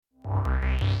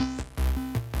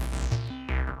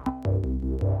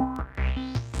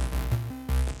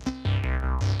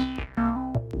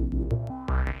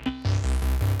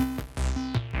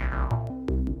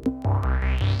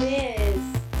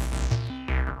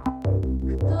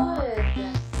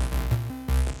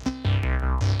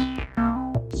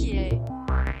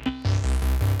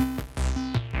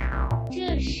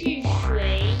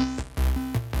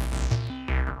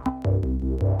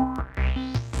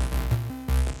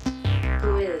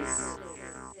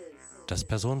Das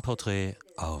Personenporträt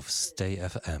auf Stay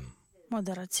FM.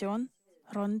 Moderation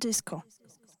Ron Disko.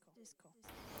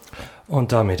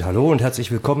 Und damit hallo und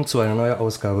herzlich willkommen zu einer neuen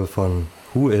Ausgabe von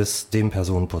Who Is, dem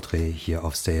Personenporträt hier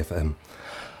auf Stay FM.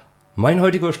 Mein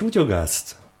heutiger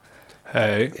Studiogast.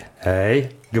 Hey,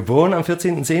 geboren am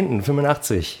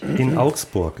 14.10.85 in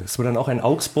Augsburg. Ist man dann auch ein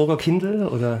Augsburger Kindl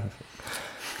oder?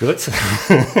 Gut.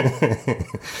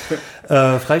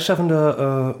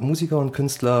 Freischaffender Musiker und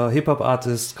Künstler,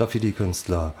 Hip-Hop-Artist,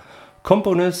 Graffiti-Künstler,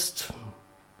 Komponist,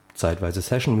 zeitweise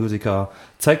Session-Musiker,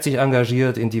 zeigt sich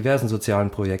engagiert in diversen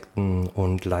sozialen Projekten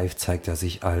und live zeigt er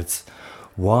sich als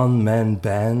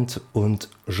One-Man-Band und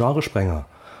Genresprenger.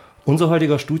 Unser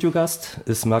heutiger Studiogast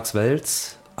ist Max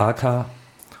Welz, aka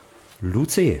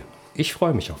Luce. Ich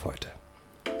freue mich auf heute.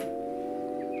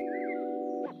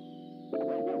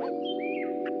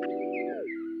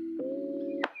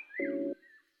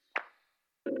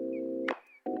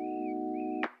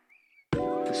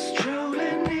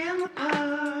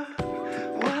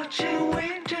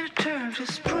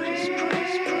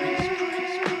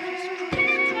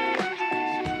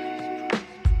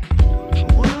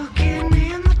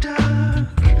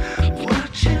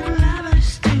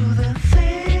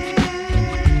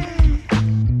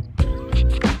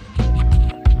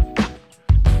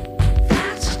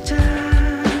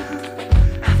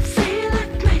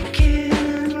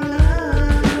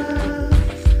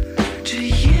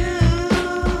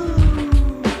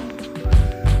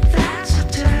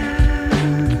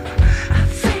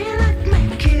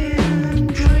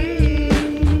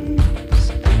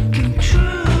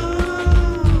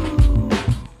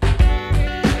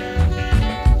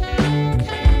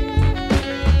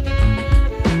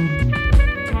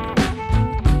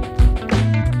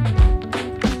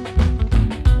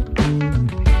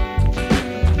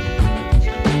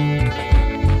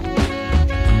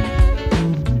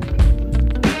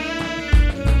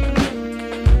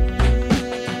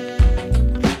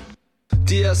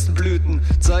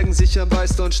 Sich am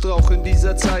Weißdornstrauch in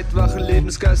dieser Zeit wachen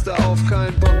Lebensgeister auf,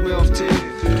 kein Bock mehr auf Tee,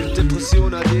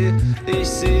 Depression AD, ich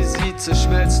sehe sie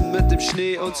zerschmelzen mit dem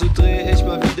Schnee und so dreh ich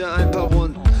mal wieder ein paar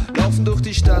Runden, laufen durch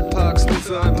die Stadtparks nur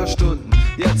für ein paar Stunden,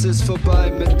 jetzt ist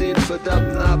vorbei mit den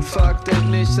verdammten Abfuck, denk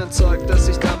nicht an Zeug, das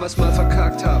ich damals mal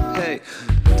verkackt hab, hey,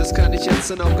 das kann ich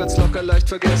jetzt dann auch ganz locker leicht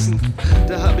vergessen,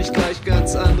 da hab ich gleich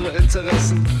ganz andere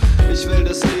Interessen, ich will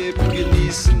das Leben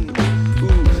genießen,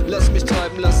 lass mich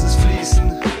treiben, lass es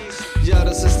fließen. Ja,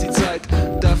 das ist die Zeit,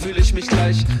 da fühle ich mich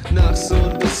gleich nach so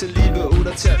ein bisschen Liebe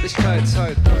oder Zärtlichkeit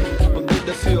und bin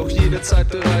dafür auch jederzeit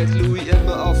bereit. Louis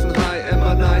immer auf den High,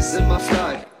 immer nice, immer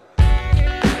fly.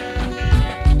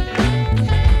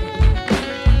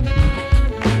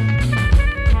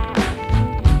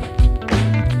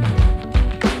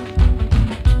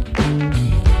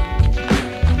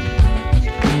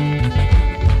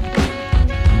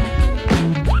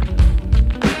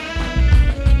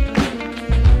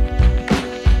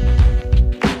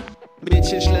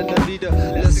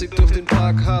 Durch den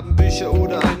Park, haben Bücher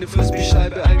oder eine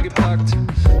Frisbee-Scheibe eingepackt.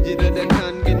 Jeder, der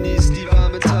kann, genießt die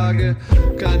warmen Tage.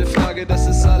 Keine Frage, das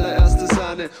ist allererste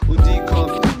Sahne. Und die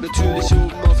kommt natürlich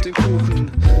oben auf den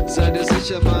Kuchen. Sei dir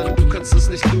sicher, Mann, du kannst das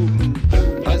nicht lupen.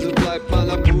 Also bleib mal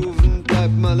am Grooven,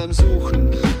 bleib mal am Suchen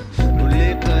und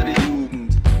leb deine Jugend.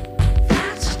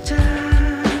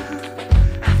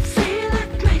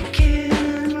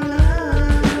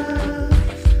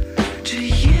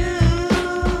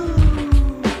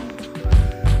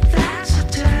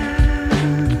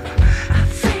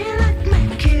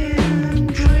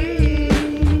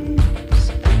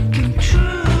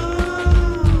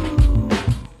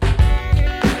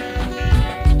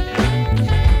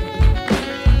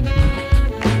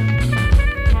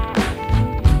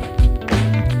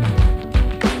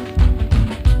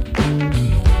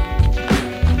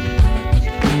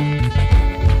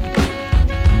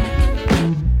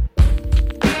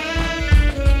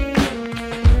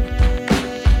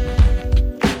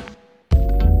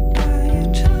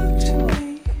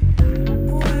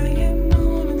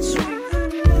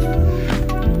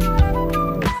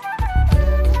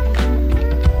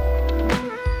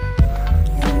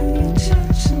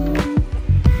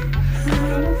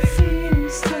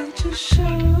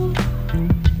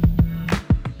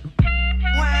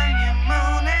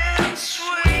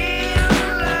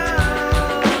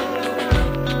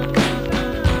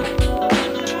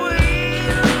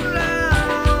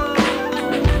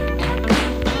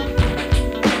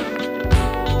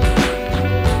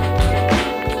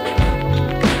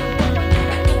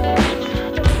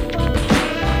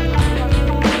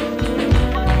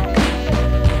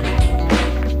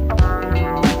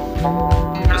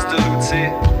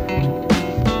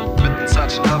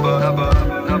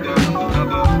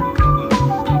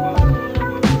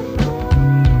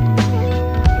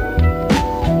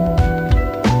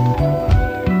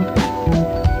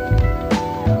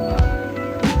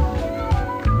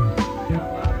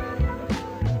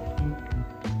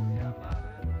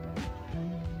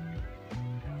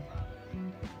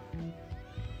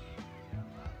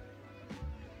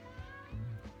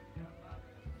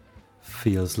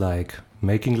 Feels like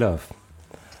making love.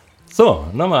 So,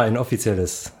 nochmal ein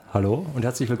offizielles Hallo und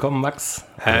herzlich willkommen, Max.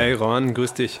 Hey Ron,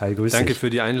 grüß dich. Hi, grüß Danke dich. für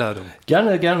die Einladung.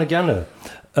 Gerne.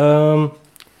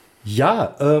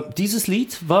 Dieses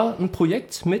Lied war ein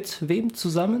Projekt mit wem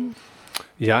zusammen?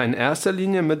 Ja, in erster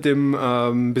Linie mit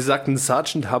dem besagten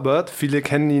Sergeant Hubbard. Viele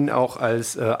kennen ihn auch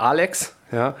als Alex,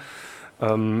 ja.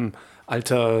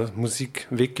 Alter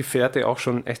Musikweggefährte, auch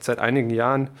schon echt seit einigen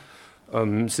Jahren.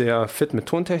 Sehr fit mit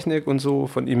Tontechnik und so.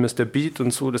 Von ihm ist der Beat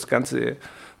und so das ganze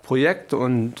Projekt.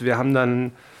 Und wir haben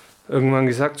dann irgendwann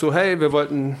gesagt, so hey, wir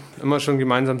wollten immer schon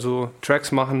gemeinsam so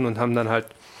Tracks machen und haben dann halt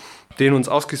den uns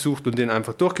ausgesucht und den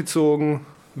einfach durchgezogen,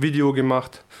 Video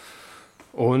gemacht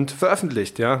und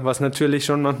veröffentlicht, ja. Was natürlich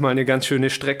schon manchmal eine ganz schöne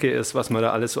Strecke ist, was man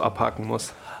da alles so abhaken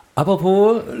muss.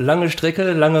 Apropos lange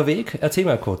Strecke, langer Weg, erzähl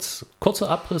mal kurz. Kurzer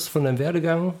Abriss von deinem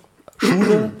Werdegang,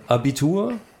 Schule,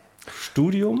 Abitur,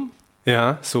 Studium.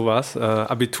 Ja, sowas.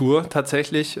 Abitur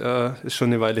tatsächlich, ist schon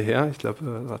eine Weile her. Ich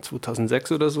glaube, war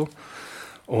 2006 oder so.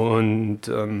 Und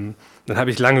dann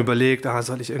habe ich lange überlegt,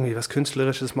 soll ich irgendwie was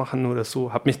Künstlerisches machen oder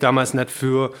so. Habe mich damals nicht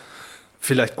für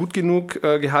vielleicht gut genug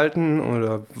gehalten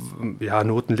oder ja,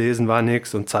 Noten lesen war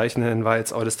nichts und Zeichnen war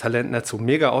jetzt auch das Talent nicht so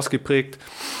mega ausgeprägt.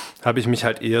 Habe ich mich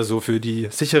halt eher so für die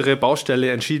sichere Baustelle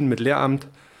entschieden mit Lehramt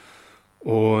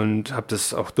und habe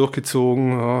das auch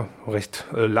durchgezogen, ja, recht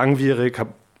langwierig,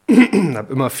 habe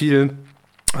immer viel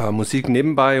Musik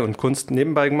nebenbei und Kunst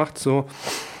nebenbei gemacht, so.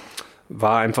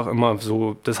 War einfach immer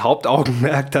so das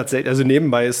Hauptaugenmerk tatsächlich, also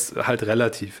nebenbei ist halt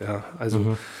relativ, ja,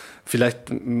 also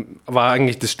vielleicht war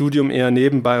eigentlich das Studium eher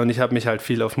nebenbei und ich habe mich halt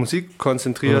viel auf Musik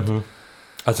konzentriert.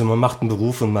 Also man macht einen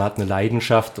Beruf und man hat eine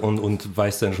Leidenschaft und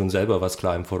weiß dann schon selber, was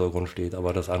klar im Vordergrund steht,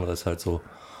 aber das andere ist halt so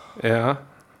Ja.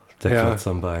 der Klotz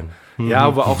am Bein. Ja,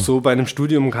 aber auch so bei einem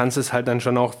Studium kannst es halt dann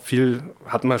schon auch viel,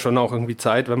 hat man schon auch irgendwie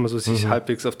Zeit, wenn man so sich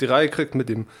halbwegs auf die Reihe kriegt mit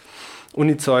dem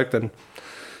Uni-Zeug, dann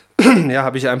ja,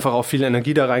 habe ich einfach auch viel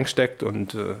Energie da reingesteckt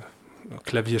und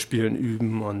Klavierspielen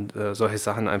üben und solche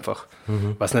Sachen einfach,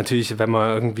 was natürlich, wenn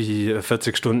man irgendwie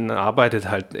 40 Stunden arbeitet,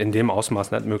 halt in dem Ausmaß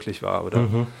nicht möglich war, oder?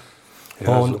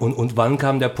 Ja, Und wann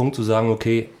kam der Punkt zu sagen,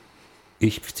 okay,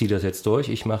 ich ziehe das jetzt durch,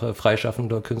 ich mache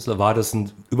freischaffender Künstler. War das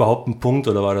überhaupt ein Punkt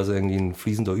oder war das irgendwie ein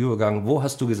fließender Übergang? Wo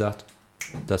hast du gesagt,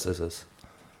 das ist es?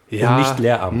 Ja, und nicht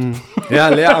Lehramt. Ja,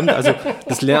 Lehramt, also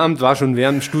das Lehramt war schon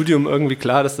während dem Studium irgendwie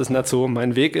klar, dass das nicht so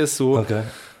mein Weg ist, so Okay.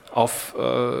 auf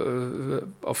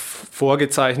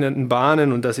vorgezeichneten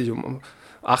Bahnen und dass ich um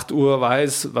 8 Uhr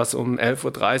weiß, was um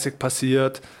 11.30 Uhr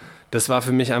passiert. Das war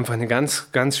für mich einfach eine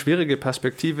ganz, ganz schwierige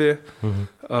Perspektive,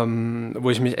 wo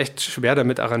ich mich echt schwer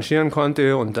damit arrangieren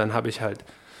konnte. Und dann habe ich halt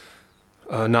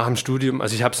nach dem Studium,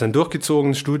 also ich habe es dann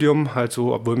durchgezogen, das Studium, halt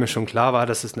so, obwohl mir schon klar war,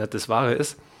 dass es nicht das Wahre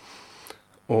ist.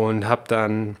 Und habe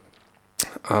dann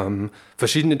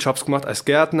verschiedene Jobs gemacht als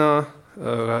Gärtner,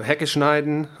 Hecke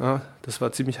schneiden, ja, das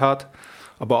war ziemlich hart,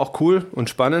 aber auch cool und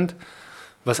spannend.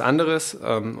 Was anderes.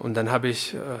 Und dann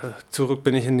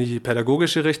bin ich in die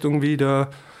pädagogische Richtung wieder.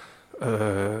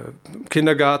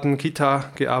 Kindergarten,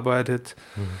 Kita gearbeitet,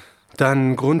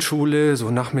 dann Grundschule, so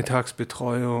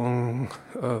Nachmittagsbetreuung,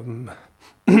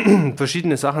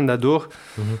 verschiedene Sachen dadurch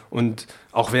und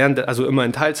auch also immer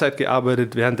in Teilzeit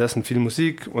gearbeitet, währenddessen viel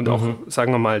Musik und auch,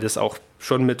 sagen wir mal, das auch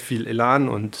schon mit viel Elan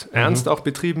und Ernst auch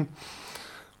betrieben.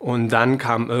 Und dann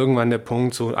kam irgendwann der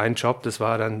Punkt, so ein Job, das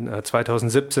war dann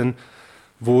 2017,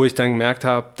 wo ich dann gemerkt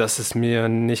habe, dass es mir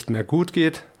nicht mehr gut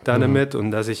geht damit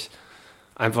und dass ich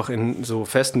einfach in so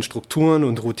festen Strukturen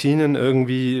und Routinen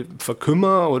irgendwie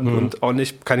verkümmer und auch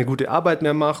keine gute Arbeit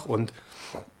mehr mache und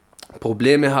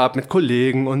Probleme habe mit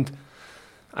Kollegen und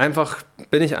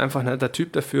bin ich einfach nicht der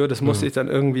Typ dafür. Das musste ich dann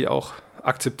irgendwie auch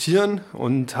akzeptieren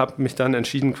und habe mich dann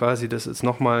entschieden, quasi das jetzt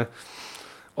nochmal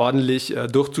ordentlich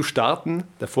durchzustarten.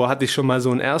 Davor hatte ich schon mal so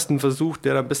einen ersten Versuch,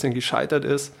 der da ein bisschen gescheitert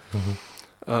ist.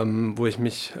 Wo ich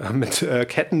mich mit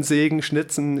Kettensägen,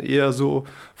 Schnitzen eher so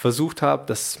versucht habe.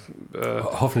 Das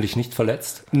Hoffentlich nicht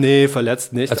verletzt? Nee,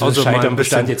 verletzt nicht. Also das Scheitern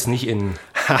bestand jetzt nicht in...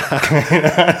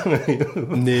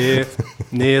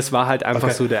 Nee, es war halt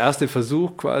einfach so der erste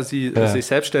Versuch quasi, sich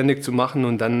selbstständig zu machen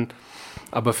und dann,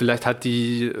 aber vielleicht hat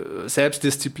die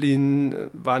Selbstdisziplin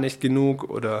war nicht genug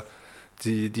oder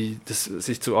das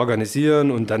sich zu organisieren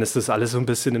und dann ist das alles so ein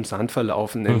bisschen im Sand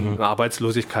verlaufen, in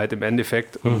Arbeitslosigkeit im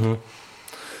Endeffekt. Und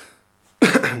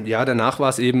ja, danach war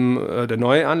es eben der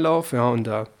neue Anlauf, ja, und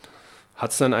da hat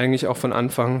es dann eigentlich auch von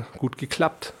Anfang gut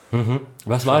geklappt.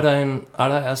 Was war dein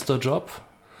allererster Job,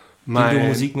 den du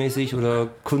musikmäßig oder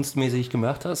kunstmäßig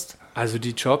gemacht hast? Also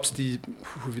die Jobs,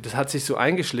 das hat sich so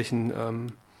eingeschlichen.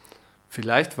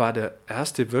 Vielleicht war der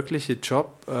erste wirkliche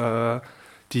Job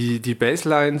die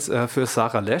Basslines für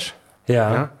Sarah Lesch.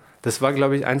 Ja. Das war,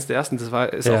 glaube ich, eins der ersten. Ist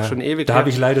auch schon ewig Da her. habe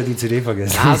ich leider die CD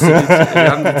vergessen.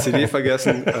 Wir haben die CD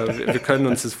vergessen. Wir können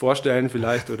uns das vorstellen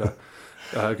vielleicht. Oder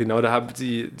genau,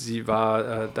 sie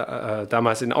war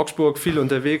damals in Augsburg viel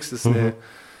unterwegs. Das ist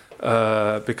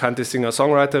eine bekannte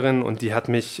Singer-Songwriterin und die hat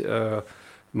mich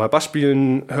mal Bass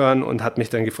spielen hören und hat mich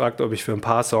dann gefragt, ob ich für ein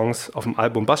paar Songs auf dem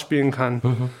Album Bass spielen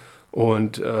kann.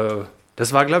 Und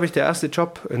das war, glaube ich, der erste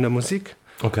Job in der Musik.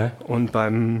 Okay. Und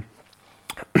beim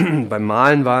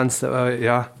Malen war es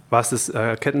das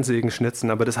Kettensägenschnitzen,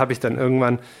 aber das habe ich dann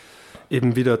irgendwann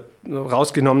eben wieder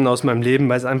rausgenommen aus meinem Leben,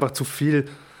 weil es einfach zu viel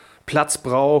Platz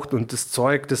braucht und das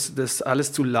Zeug, das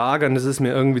alles zu lagern, das ist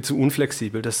mir irgendwie zu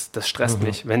unflexibel, das stresst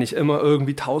mich. Wenn ich immer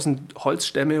irgendwie 1000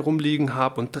 Holzstämme rumliegen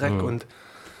habe und Dreck und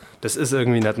das ist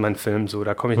irgendwie nicht mein Film so,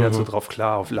 da komme ich nicht so drauf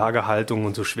klar, auf Lagerhaltung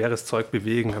und so schweres Zeug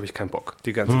bewegen, habe ich keinen Bock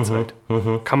die ganze Zeit.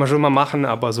 Kann man schon mal machen,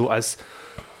 aber so als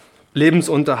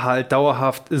Lebensunterhalt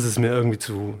dauerhaft ist es mir irgendwie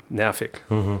zu nervig.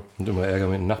 Und immer Ärger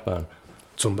mit den Nachbarn.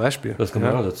 Zum Beispiel. Das kommt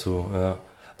auch noch dazu,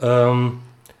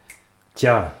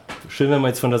 ja. Schön, wenn wir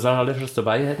jetzt von der Sarah Lesches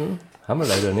dabei hätten. Haben wir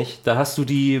leider nicht. Da hast du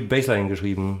die Bassline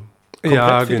geschrieben.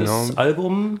 Komplett für das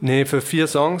Album? Nee, für 4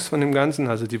 Songs von dem Ganzen.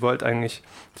 Also die wollte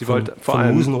vor allem...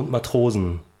 Von Musen und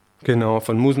Matrosen. Genau,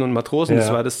 von Musen und Matrosen. Ja.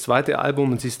 Das war das zweite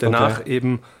Album und sie ist danach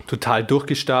eben total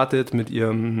durchgestartet mit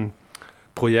ihrem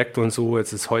Projekt und so.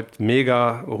 Jetzt ist heute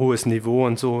mega hohes Niveau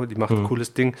und so. Die macht ein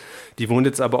cooles Ding. Die wohnt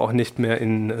jetzt aber auch nicht mehr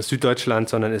in Süddeutschland,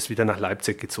 sondern ist wieder nach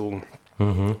Leipzig gezogen.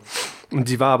 Und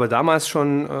sie war aber damals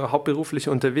schon hauptberuflich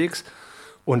unterwegs.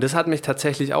 Und das hat mich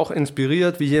tatsächlich auch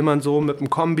inspiriert, wie jemand so mit einem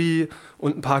Kombi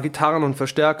und ein paar Gitarren und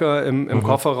Verstärker im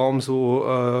Kofferraum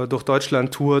so durch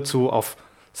Deutschland tourt, so auf,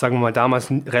 sagen wir mal, damals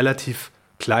relativ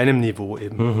kleinem Niveau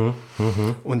eben.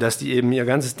 Und dass die eben ihr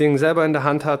ganzes Ding selber in der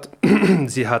Hand hat.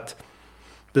 Sie hat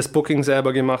das Booking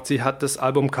selber gemacht, sie hat das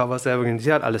Albumcover selber gemacht,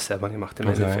 sie hat alles selber gemacht im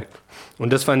Endeffekt.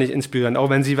 Und das fand ich inspirierend, auch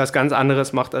wenn sie was ganz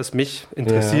anderes macht, als mich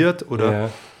interessiert, oder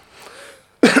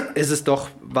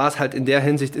war es halt in der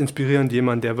Hinsicht inspirierend,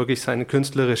 jemand, der wirklich seinen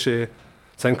künstlerischen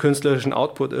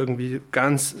Output irgendwie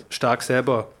ganz stark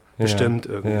selber bestimmt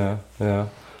irgendwie. Ja,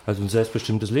 also ein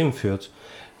selbstbestimmtes Leben führt.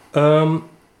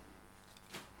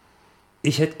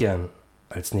 Ich hätte gern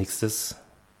als nächstes,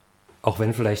 auch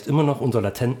wenn vielleicht immer noch unter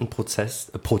latenten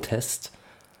Protest,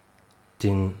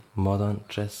 den Modern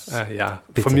Jazz. Ja,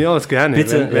 bitte. Von mir aus gerne,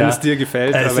 Bitte, wenn es dir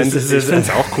gefällt. Ich finde es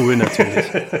auch cool natürlich.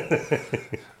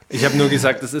 Ich habe nur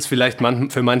gesagt, das ist vielleicht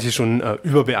für manche schon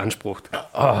überbeansprucht.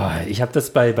 Oh, ich habe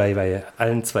das bei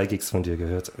allen 2 Gigs von dir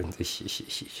gehört und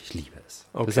ich liebe es.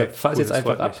 Okay, deshalb fahr es cool, jetzt das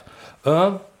einfach freut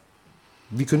ab.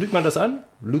 Wie kündigt man das an?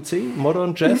 Luce,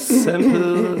 Modern Jazz,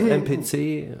 Sample,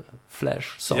 MPC,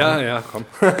 Flash, Song. Ja, komm.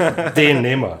 Den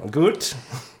nehmen wir. Gut.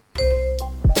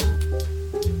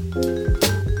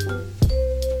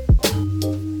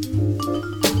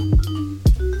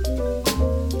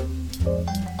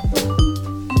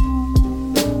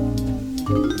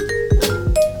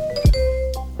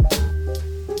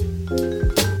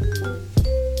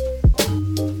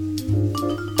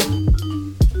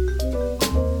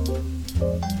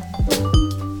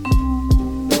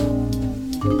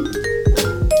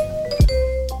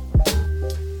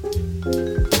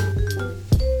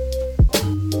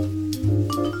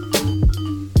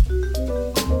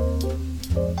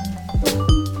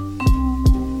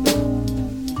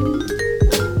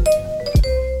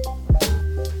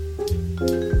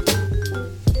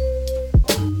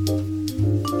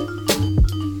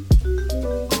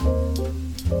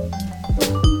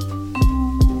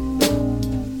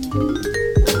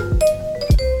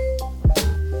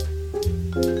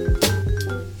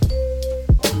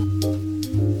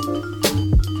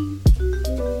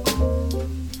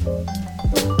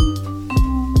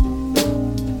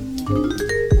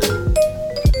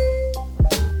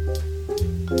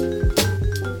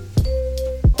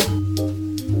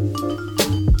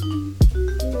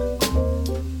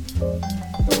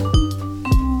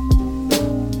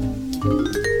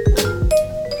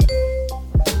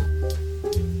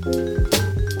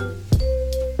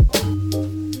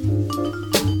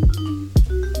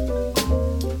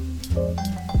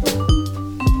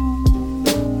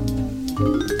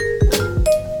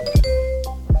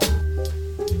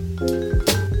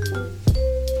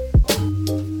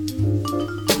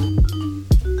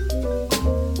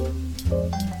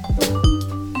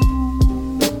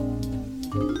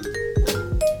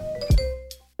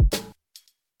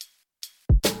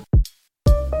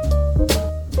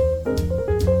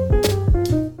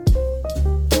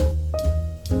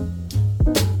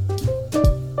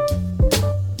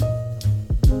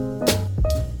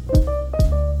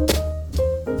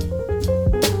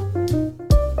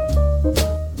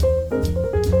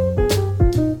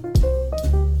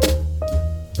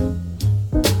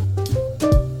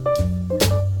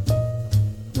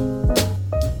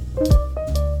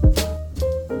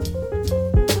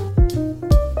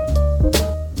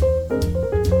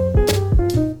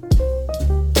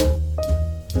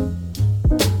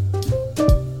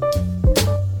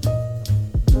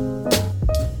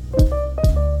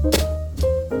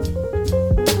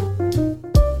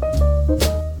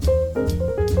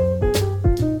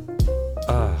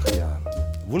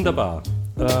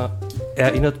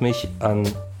 erinnert mich an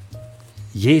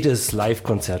jedes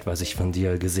Live-Konzert, was ich von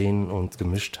dir gesehen und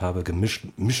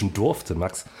mischen durfte,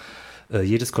 Max.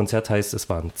 Jedes Konzert heißt, es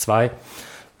waren 2.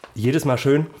 Jedes Mal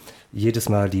schön, jedes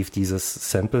Mal lief dieses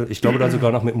Sample. Ich glaube da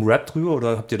sogar noch mit einem Rap drüber,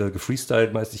 oder habt ihr da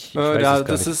gefreestylt?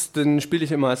 Den spiele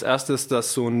ich immer als erstes,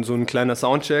 das so ein kleiner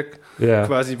Soundcheck,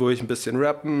 quasi, wo ich ein bisschen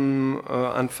rappen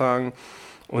anfange.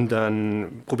 Und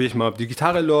dann probiere ich mal, ob die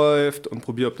Gitarre läuft und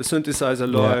probiere, ob der Synthesizer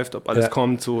läuft, ob alles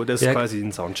kommt. So, das ist quasi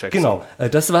ein Soundcheck. Genau,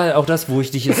 das war auch das, wo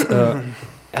ich dich jetzt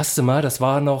erste Mal, das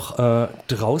war noch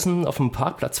draußen auf dem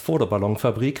Parkplatz vor der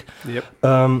Ballonfabrik,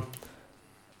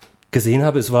 gesehen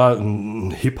habe. Es war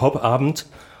ein Hip-Hop-Abend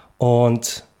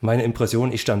und meine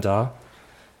Impression, ich stand da,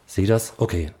 sehe das,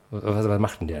 okay, was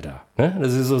macht denn der da? Ne?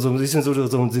 Das ist so ein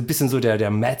bisschen so der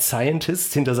Mad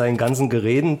Scientist hinter seinen ganzen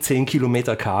Geräten, 10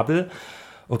 Kilometer Kabel.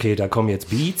 Okay, da kommen jetzt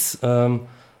Beats,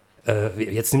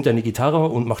 jetzt nimmt er eine Gitarre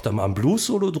und macht da mal ein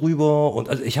Blues-Solo drüber. Und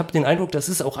also ich habe den Eindruck, das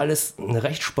ist auch alles eine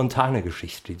recht spontane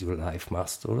Geschichte, die du live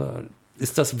machst, oder?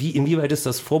 Inwieweit ist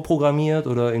das vorprogrammiert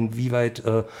oder inwieweit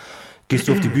gehst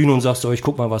du auf die Bühne und sagst, ich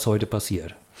guck mal, was heute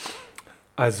passiert?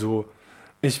 Also,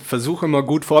 ich versuche immer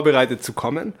gut vorbereitet zu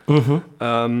kommen,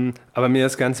 aber mir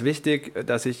ist ganz wichtig,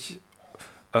 dass ich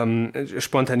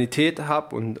Spontanität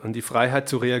habe und die Freiheit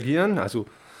zu reagieren. Also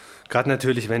gerade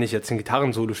natürlich, wenn ich jetzt ein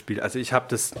Gitarrensolo spiele. Also ich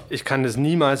kann das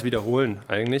niemals wiederholen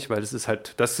eigentlich, weil das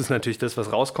ist natürlich das,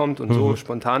 was rauskommt und so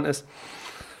spontan ist.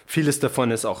 Vieles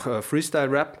davon ist auch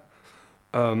Freestyle-Rap.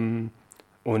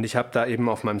 Und ich habe da eben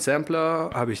auf meinem Sampler,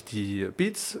 habe ich die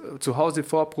Beats zu Hause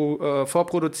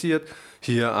vorproduziert.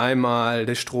 Hier einmal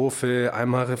eine Strophe,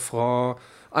 einmal Refrain,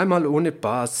 einmal ohne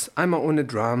Bass, einmal ohne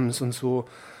Drums und so.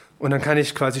 Und dann kann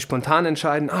ich quasi spontan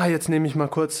entscheiden, jetzt nehme ich mal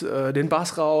kurz den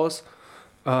Bass raus.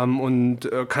 Und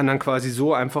kann dann quasi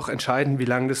so einfach entscheiden, wie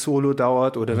lange das Solo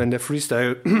dauert, oder wenn der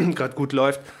Freestyle gerade gut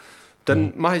läuft,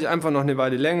 dann mache ich einfach noch eine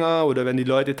Weile länger, oder wenn die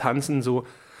Leute tanzen, so.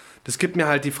 Das gibt mir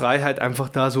halt die Freiheit, einfach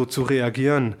da so zu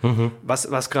reagieren,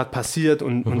 was gerade passiert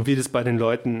und wie das bei den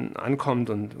Leuten ankommt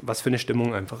und was für eine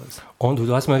Stimmung einfach ist. Und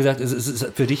du hast mal gesagt, es ist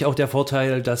für dich auch der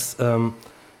Vorteil, dass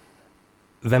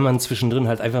wenn man zwischendrin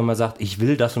halt einfach mal sagt, ich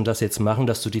will das und das jetzt machen,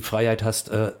 dass du die Freiheit hast,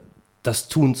 das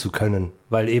tun zu können.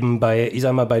 Weil eben bei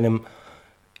einem,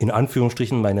 in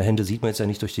Anführungsstrichen, meine Hände sieht man jetzt ja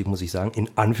nicht durch die, muss ich sagen,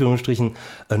 in Anführungsstrichen,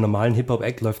 normalen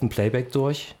Hip-Hop-Act läuft ein Playback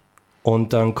durch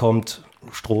und dann kommt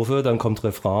Strophe, dann kommt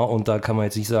Refrain und da kann man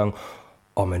jetzt nicht sagen,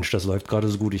 oh Mensch, das läuft gerade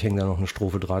so gut, ich hänge da noch eine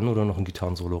Strophe dran oder noch ein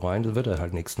Gitarrensolo rein, das wird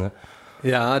halt nichts, ne?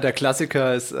 Ja, der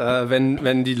Klassiker ist,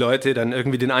 wenn die Leute dann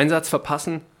irgendwie den Einsatz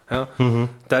verpassen,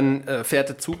 dann fährt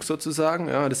der Zug sozusagen,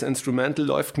 das Instrumental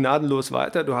läuft gnadenlos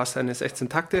weiter, du hast deine 16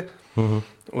 Takte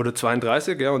oder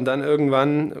 32, und dann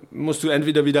irgendwann musst du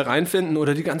entweder wieder reinfinden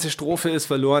oder die ganze Strophe ist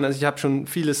verloren. Also ich habe schon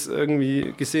vieles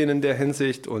irgendwie gesehen in der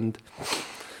Hinsicht und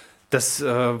das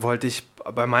wollte ich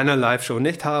bei meiner Live-Show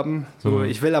nicht haben. So,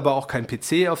 ich will aber auch kein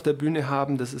PC auf der Bühne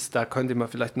haben, da könnte man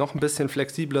vielleicht noch ein bisschen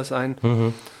flexibler sein.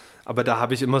 Aber da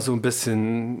habe ich immer so ein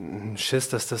bisschen Schiss,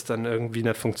 dass das dann irgendwie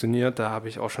nicht funktioniert. Da habe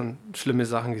ich auch schon schlimme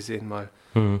Sachen gesehen, mal.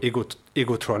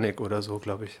 Egotronic oder so,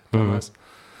 glaube ich, damals.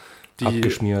 Die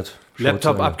abgeschmiert.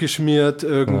 Laptop abgeschmiert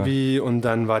irgendwie und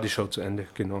dann war die Show zu Ende.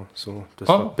 Genau, so. Das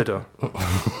war bitter.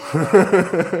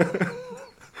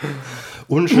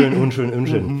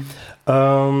 Unschön.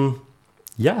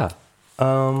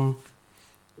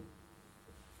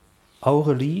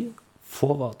 Aurelie,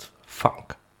 Forward,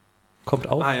 Funk. Kommt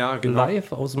auch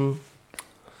live aus dem...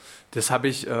 Das habe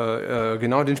ich,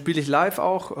 den spiele ich live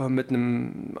auch mit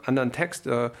einem anderen Text.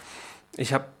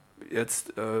 Ich habe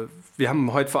jetzt, wir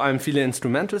haben heute vor allem viele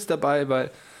Instrumentals dabei,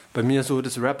 weil bei mir so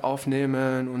das Rap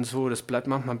aufnehmen und so, das bleibt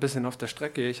manchmal ein bisschen auf der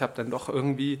Strecke. Ich habe dann doch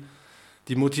irgendwie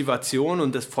die Motivation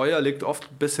und das Feuer liegt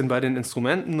oft ein bisschen bei den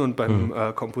Instrumenten und beim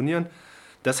Komponieren.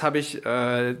 Das habe ich,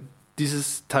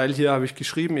 dieses Teil hier habe ich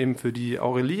geschrieben, eben für die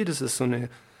Aurelie. Das ist so eine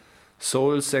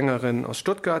Soul-Sängerin aus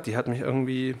Stuttgart, die hat mich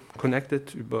irgendwie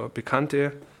connected über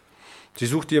Bekannte. Sie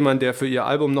sucht jemanden, der für ihr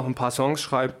Album noch ein paar Songs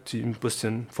schreibt, die ein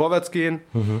bisschen vorwärts gehen.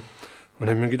 Und dann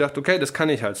habe ich mir gedacht, okay, das kann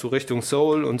ich halt, so Richtung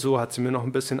Soul und so hat sie mir noch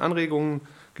ein bisschen Anregungen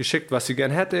geschickt, was sie gern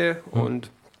hätte.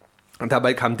 Und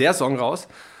dabei kam der Song raus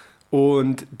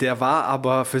und der war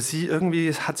aber für sie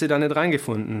irgendwie, hat sie da nicht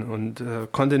reingefunden und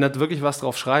konnte nicht wirklich was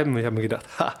drauf schreiben. Und ich habe mir gedacht,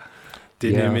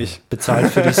 den nehme ich.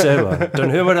 Bezahlt für dich selber.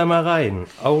 Dann hören wir da mal rein.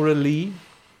 Aurelie,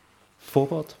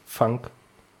 Forward, Funk,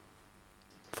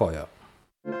 Feuer.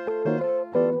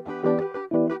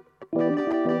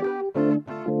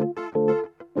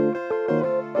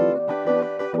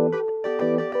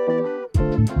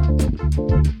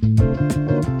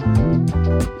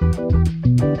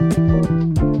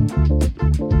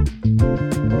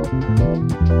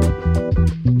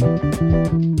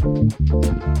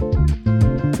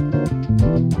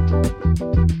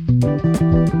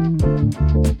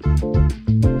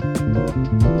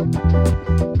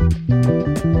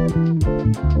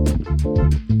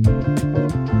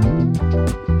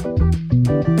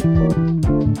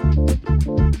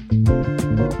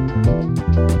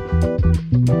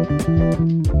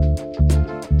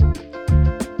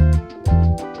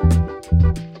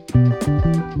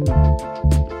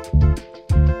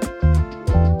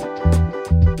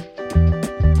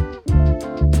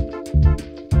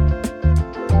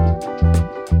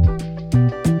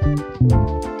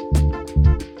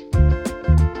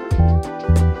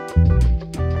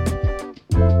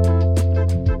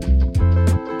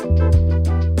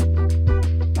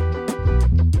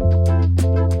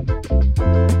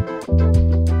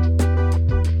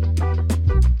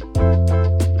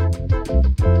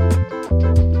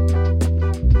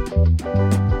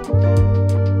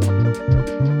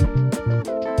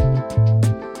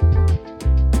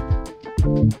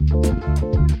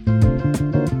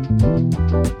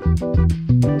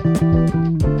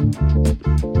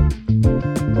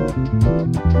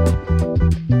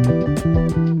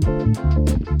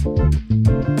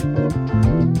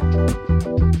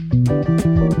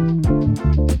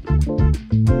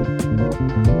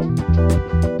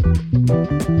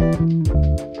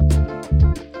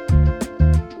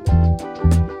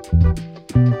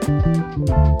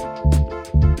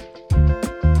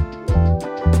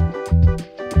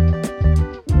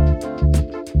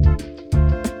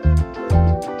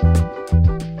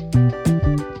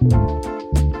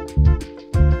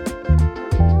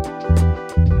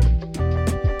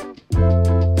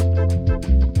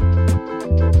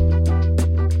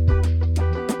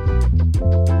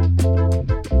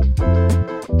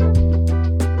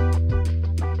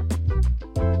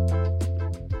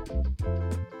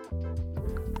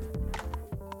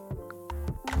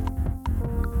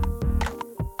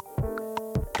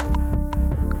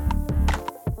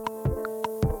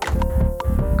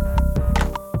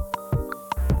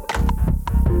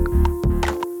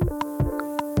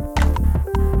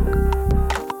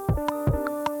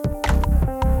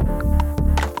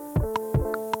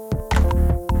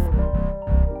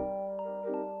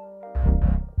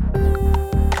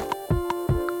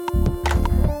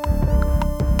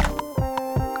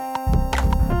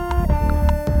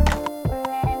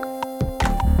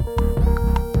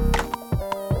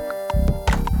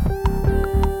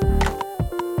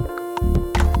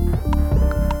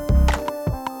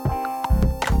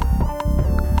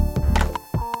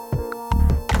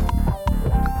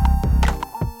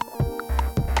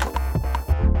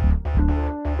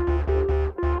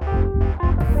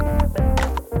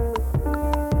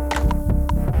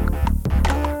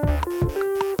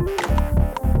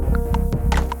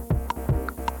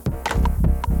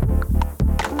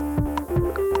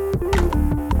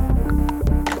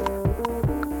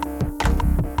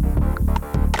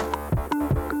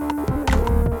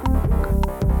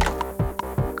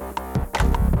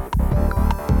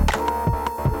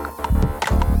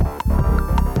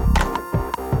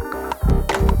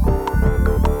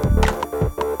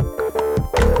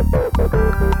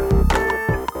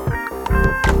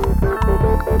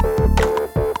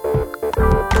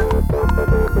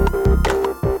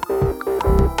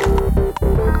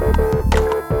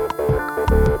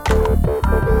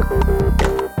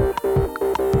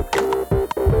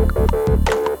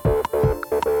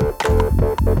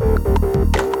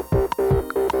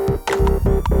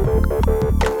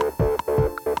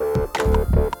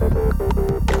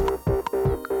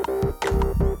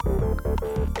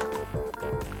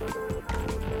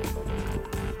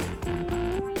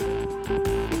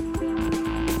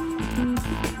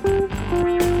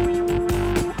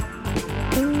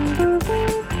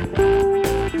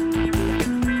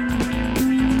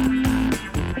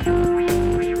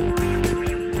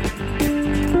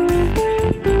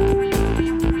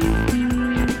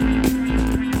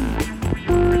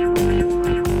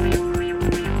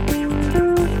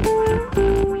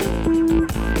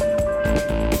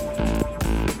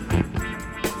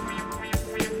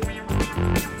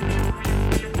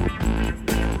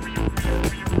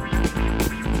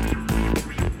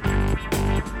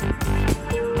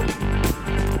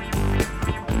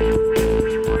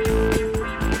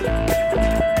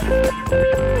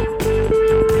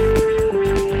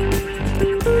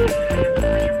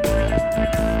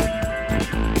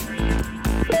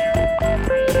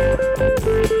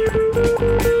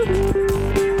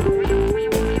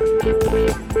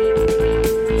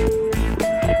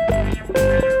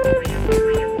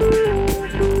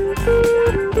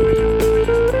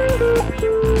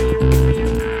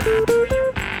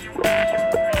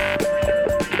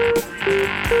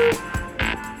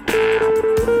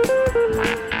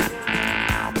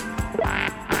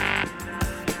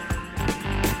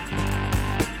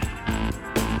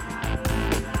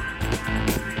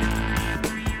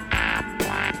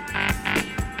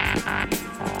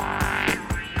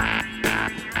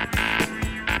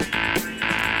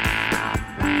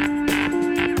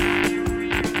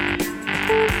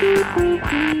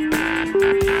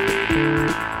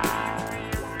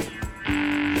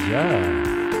 Ja,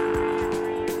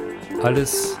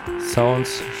 alles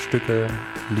Sounds, Stücke,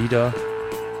 Lieder,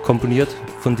 komponiert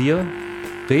von dir.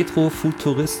 Retro,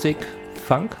 Futuristik,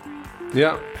 Funk?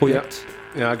 Ja, Projekt?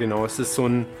 Ja, genau. Es ist so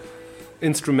ein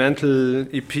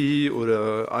Instrumental-EP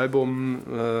oder Album,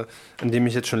 an dem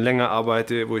ich jetzt schon länger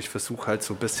arbeite, wo ich versuche halt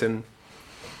so ein bisschen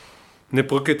eine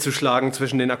Brücke zu schlagen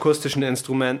zwischen den akustischen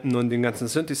Instrumenten und dem ganzen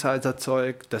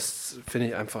Synthesizer-Zeug. Das finde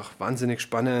ich einfach wahnsinnig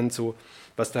spannend, so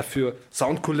was da für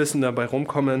Soundkulissen dabei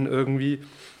rumkommen irgendwie.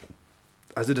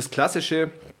 Also die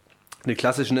klassischen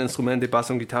Instrumente, Bass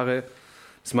und Gitarre,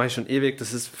 das mache ich schon ewig.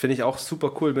 Das ist, finde ich, auch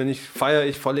super cool, feiere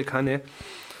ich volle Kanne.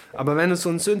 Aber wenn du so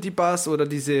einen Synthi-Bass oder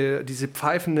diese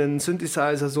pfeifenden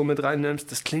Synthesizer so mit reinnimmst,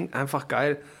 das klingt einfach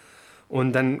geil.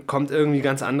 Und dann kommt irgendwie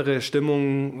ganz andere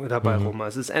Stimmung dabei rum.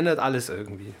 Also es ändert alles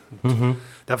irgendwie.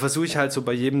 Da versuche ich halt so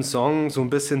bei jedem Song so ein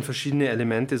bisschen verschiedene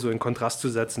Elemente so in Kontrast zu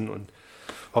setzen und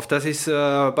hoffe, dass ich es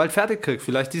bald fertig kriege.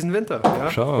 Vielleicht diesen Winter.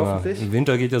 Ja? Schau mal, im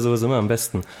Winter geht ja sowieso immer am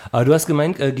besten. Aber du hast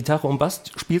gemeint, Gitarre und Bass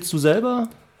spielst du selber?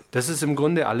 Das ist im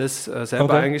Grunde alles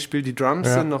selber eingespielt. Die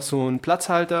Drums sind noch so ein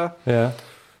Platzhalter. Ja.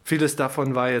 Vieles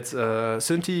davon war jetzt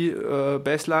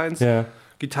Synthi-Basslines. Ja.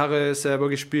 Gitarre ist selber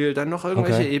gespielt, dann noch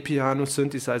irgendwelche E-Pianos,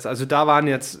 Synthesizer. Also da waren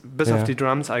jetzt bis auf die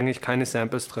Drums eigentlich keine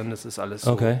Samples drin. Das ist alles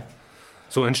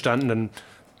so entstanden. Dann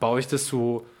baue ich das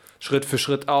so Schritt für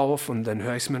Schritt auf und dann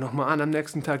höre ich es mir nochmal an am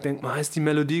nächsten Tag, denke mal, ist die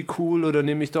Melodie cool oder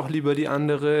nehme ich doch lieber die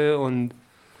andere? Und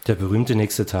der berühmte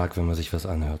nächste Tag, wenn man sich was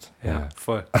anhört. Ja,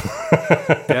 voll.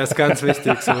 Der ist ganz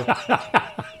wichtig. So.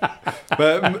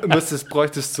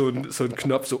 Bräuchtest so einen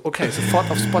Knopf, so, okay, sofort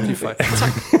auf Spotify.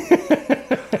 Zack.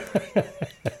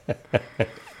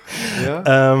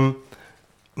 Ja.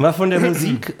 Mal von der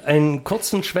Musik einen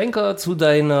kurzen Schwenker zu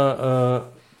deiner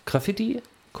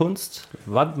Graffiti-Kunst,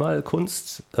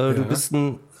 Wandmalkunst. Du bist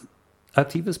ein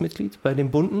aktives Mitglied bei den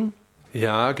Bunten.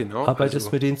 Ja, genau.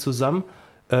 Arbeitest mit denen zusammen.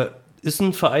 Ist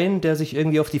ein Verein, der sich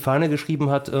irgendwie auf die Fahne geschrieben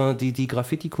hat, die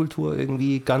Graffiti-Kultur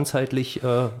irgendwie ganzheitlich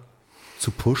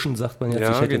zu pushen, sagt man jetzt.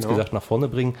 Ich hätte jetzt gesagt, nach vorne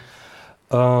bringen.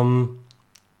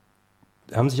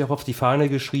 Haben sich auch auf die Fahne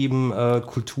geschrieben,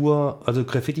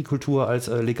 Graffiti-Kultur als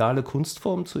legale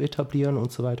Kunstform zu etablieren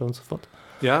und so weiter und so fort.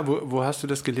 Ja, wo hast du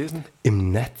das gelesen?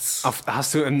 Im Netz.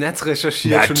 Hast du im Netz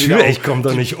recherchiert? Natürlich, ich komme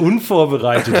doch nicht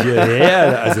unvorbereitet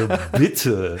hierher, also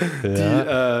bitte.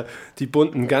 Ja. Die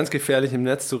Bunten, ganz gefährlich im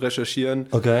Netz zu recherchieren.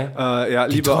 Okay. Lieber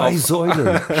die 3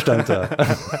 Säulen stand da.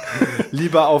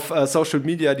 Lieber auf Social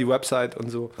Media, die Website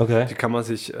und so. Okay. Da kann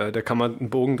man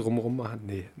einen Bogen drumherum machen.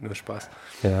 Nee, nur Spaß.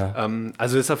 Ja.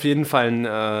 Also ist auf jeden Fall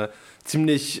ein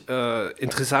ziemlich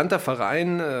interessanter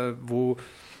Verein, wo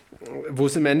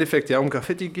es im Endeffekt ja um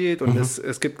Graffiti geht und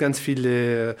es gibt ganz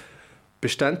viele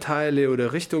Bestandteile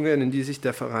oder Richtungen, in die sich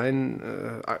der Verein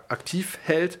aktiv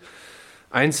hält.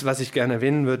 Eins, was ich gerne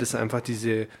erwähnen würde, ist einfach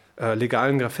diese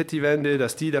legalen Graffiti-Wände,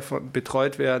 dass die davon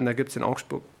betreut werden. Da gibt es in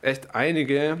Augsburg echt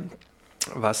einige,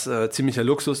 was ziemlicher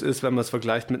Luxus ist, wenn man es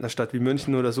vergleicht mit einer Stadt wie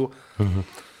München oder so,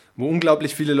 wo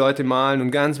unglaublich viele Leute malen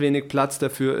und ganz wenig Platz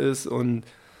dafür ist. Und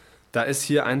da ist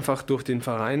hier einfach durch den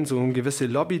Verein so eine gewisse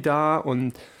Lobby da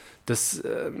und das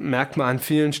merkt man an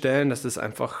vielen Stellen, dass das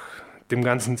einfach dem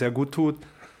Ganzen sehr gut tut.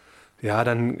 Ja,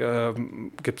 dann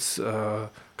gibt es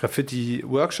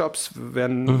Graffiti-Workshops,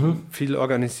 werden viel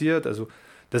organisiert. Also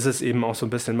das ist eben auch so ein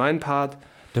bisschen mein Part.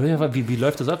 Wie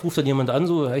läuft das ab? Ruft dann jemand an,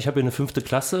 so, ich habe hier eine 5.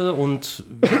 Klasse und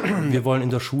wir wollen in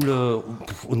der Schule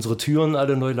unsere Türen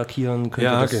alle neu lackieren. Können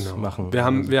wir das machen?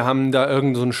 Wir haben da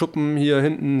irgend so einen Schuppen hier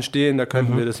hinten stehen, da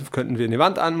könnten wir eine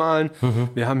Wand anmalen.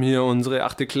 Wir haben hier unsere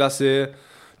 8. Klasse,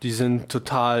 die sind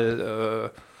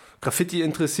total Graffiti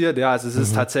interessiert. Ja, also es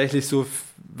ist tatsächlich so,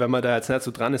 wenn man da jetzt nicht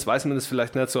so dran ist, weiß man das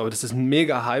vielleicht nicht so, aber das ist ein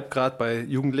mega Hype gerade bei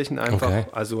Jugendlichen einfach. Okay.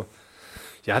 Also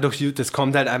ja, das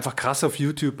kommt halt einfach krass auf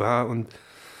YouTube. Ja, und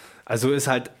also ist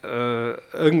halt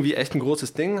irgendwie echt ein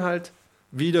großes Ding halt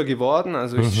wieder geworden.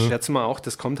 Also ich schätze mal auch,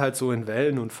 das kommt halt so in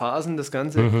Wellen und Phasen, das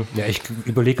Ganze. Ja, ich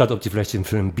überlege gerade, ob die vielleicht den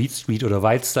Film Beat Street oder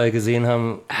White Style gesehen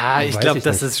haben. Ich glaube,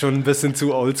 das ist schon ein bisschen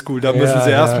zu oldschool. Da müssen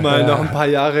sie erstmal noch ein paar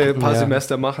Jahre, ein paar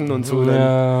Semester machen und so.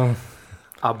 Dann.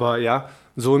 Aber ja,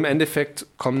 so im Endeffekt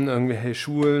kommen irgendwelche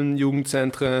Schulen,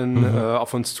 Jugendzentren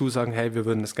auf uns zu, sagen, hey, wir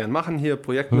würden das gerne machen hier,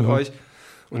 Projekt mit euch.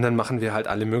 Und dann machen wir halt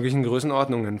alle möglichen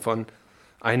Größenordnungen von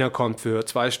einer kommt für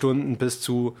 2 Stunden bis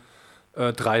zu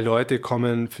 3 Leute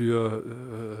kommen für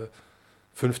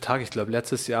 5 Tage. Ich glaube,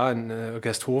 letztes Jahr in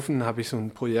Gersthofen habe ich so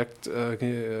ein Projekt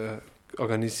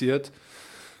organisiert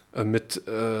mit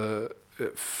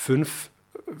 5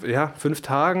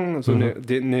 Tagen, so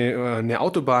eine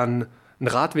Autobahn, ein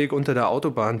Radweg unter der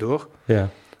Autobahn durch. Ja.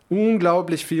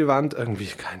 Unglaublich viel Wand, irgendwie,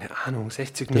 keine Ahnung,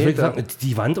 60 Meter.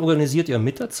 Die Wand organisiert ihr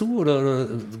mit dazu oder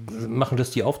machen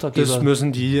das die Auftraggeber? Das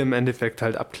müssen die im Endeffekt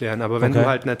halt abklären. Aber wenn du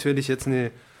halt natürlich jetzt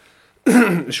eine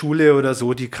Schule oder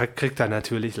so, die kriegt da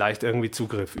natürlich leicht irgendwie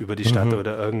Zugriff über die Stadt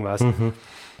oder irgendwas.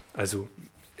 Also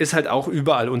ist halt auch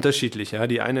überall unterschiedlich. Ja?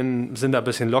 Die einen sind da ein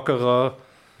bisschen lockerer,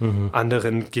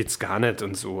 anderen geht es gar nicht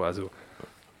und so. Also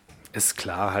ist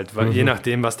klar halt, weil je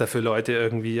nachdem, was da für Leute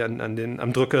irgendwie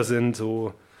am Drücker sind,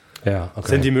 so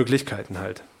sind die Möglichkeiten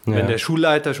halt. Ja. Wenn der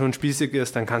Schulleiter schon spießig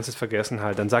ist, dann kannst du es vergessen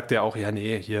halt. Dann sagt er auch, ja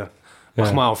nee, hier,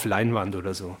 mach mal auf Leinwand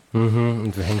oder so.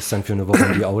 Und du hängst dann für eine Woche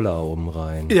in die Aula oben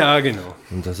rein. Ja, genau.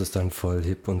 Und das ist dann voll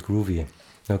hip und groovy.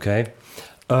 Okay.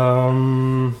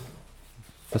 Was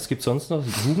gibt es sonst noch?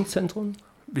 Jugendzentrum?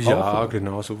 Ja,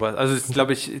 genau, sowas. Also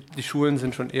glaube ich, die Schulen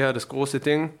sind schon eher das große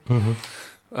Ding.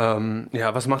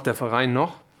 Was macht der Verein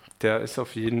noch? Der ist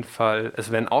auf jeden Fall,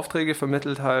 es werden Aufträge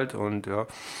vermittelt halt und ja,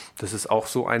 das ist auch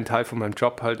so ein Teil von meinem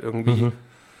Job halt irgendwie.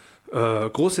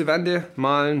 Große Wände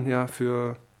malen, ja,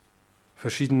 für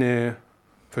verschiedene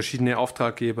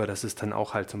Auftraggeber. Das ist dann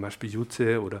auch halt zum Beispiel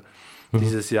Jutze oder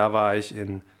dieses Jahr war ich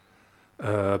in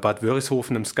Bad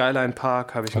Wörishofen im Skyline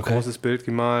Park, habe ich ein großes Bild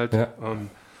gemalt. Ja.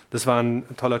 Das war ein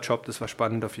toller Job, das war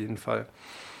spannend auf jeden Fall.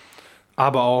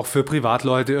 Aber auch für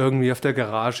Privatleute irgendwie auf der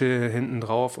Garage hinten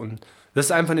drauf und das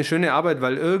ist einfach eine schöne Arbeit,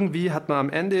 weil irgendwie hat man am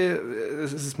Ende,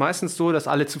 es ist meistens so, dass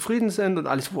alle zufrieden sind und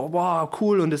alles, wow,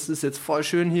 cool und es ist jetzt voll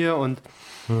schön hier und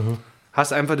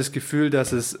hast einfach das Gefühl,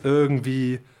 dass es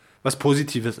irgendwie was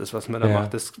Positives ist, was man da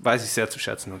macht. Das weiß ich sehr zu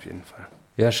schätzen auf jeden Fall.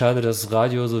 Ja, schade, dass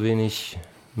Radio so wenig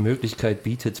Möglichkeit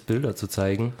bietet, Bilder zu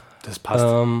zeigen. Das passt.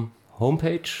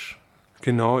 Homepage?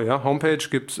 Genau, ja. Homepage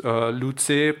gibt es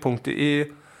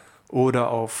luce.de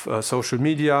oder auf Social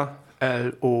Media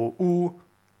LOUZEH.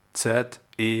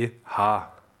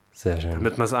 Sehr schön.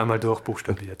 Damit man es einmal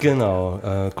durchbuchstabiert.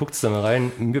 Genau, guckt es da mal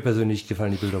rein. Mir persönlich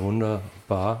gefallen die Bilder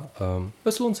wunderbar.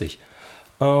 Es lohnt sich.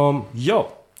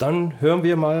 Dann hören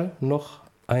wir mal noch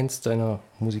eins deiner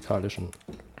musikalischen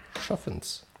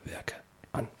Schaffenswerke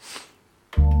an.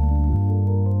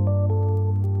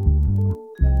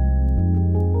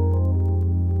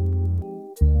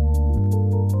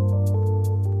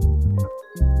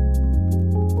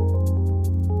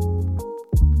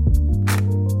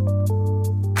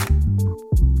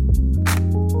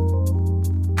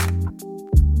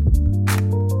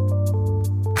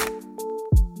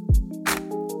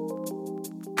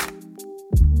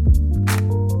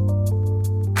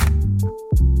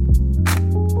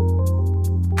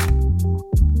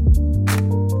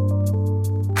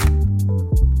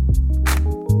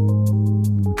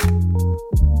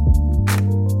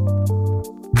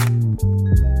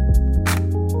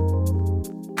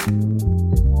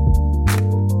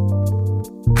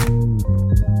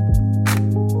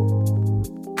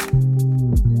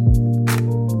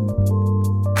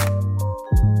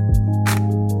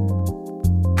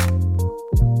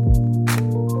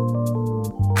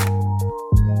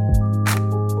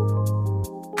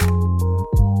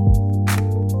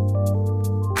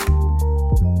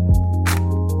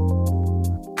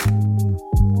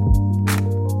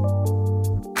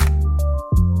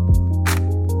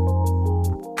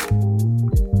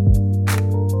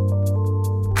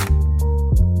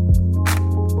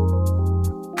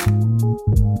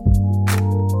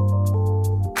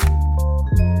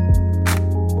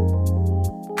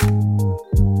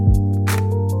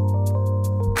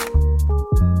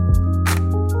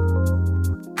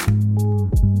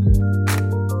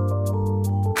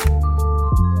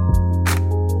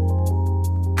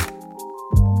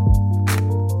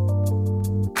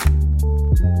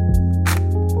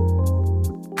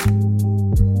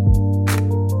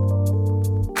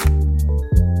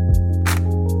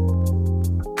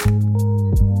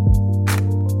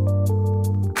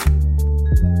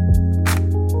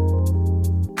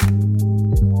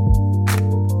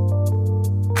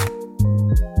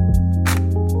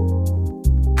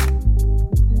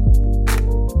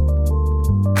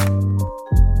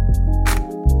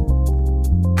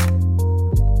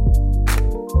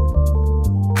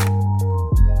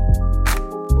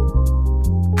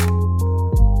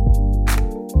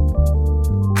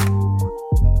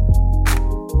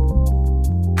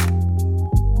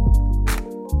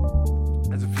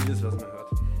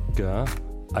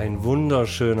 Ein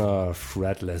wunderschöner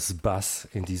Fretless Bass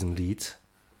in diesem Lied.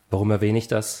 Warum erwähne ich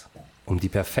das? Um die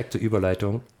perfekte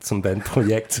Überleitung zum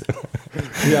Bandprojekt.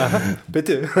 Ja,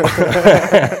 bitte.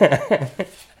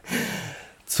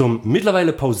 Zum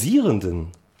mittlerweile pausierenden,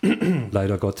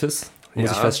 leider Gottes, muss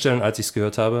Ja. ich feststellen, als ich es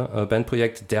gehört habe,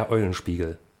 Bandprojekt Der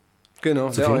Eulenspiegel. Genau,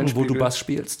 Zu finden, wo du Bass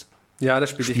spielst. Ja, da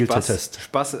spiele ich Bass. Spieltest.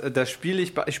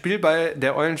 Ich spiele bei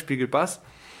der Eulenspiegel Bass.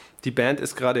 Die Band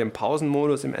ist gerade im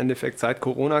Pausenmodus, im Endeffekt seit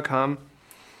Corona kam.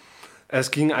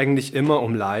 Es ging eigentlich immer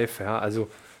um Live, ja, also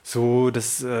so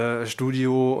das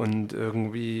Studio und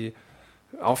irgendwie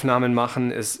Aufnahmen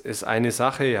machen ist eine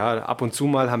Sache, ja, ab und zu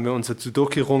mal haben wir uns dazu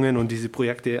durchgerungen und diese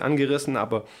Projekte angerissen,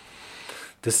 aber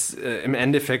das im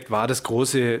Endeffekt war das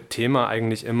große Thema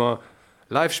eigentlich immer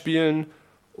Live spielen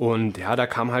und ja, da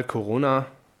kam halt Corona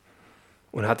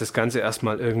und hat das Ganze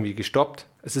erstmal irgendwie gestoppt.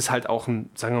 Es ist halt auch ein,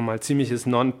 sagen wir mal, ziemliches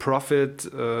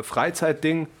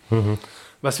Non-Profit-Freizeitding,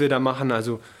 was wir da machen.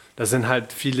 Also da sind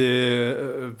halt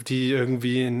viele, die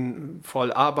irgendwie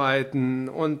voll arbeiten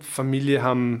und Familie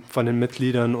haben von den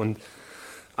Mitgliedern und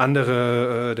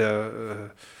andere, der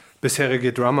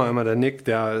bisherige Drummer, immer der Nick,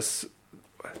 der ist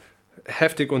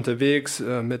heftig unterwegs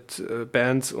mit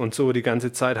Bands und so die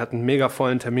ganze Zeit, hat einen mega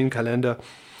vollen Terminkalender.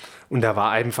 Und da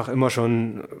war einfach immer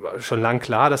schon lang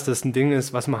klar, dass das ein Ding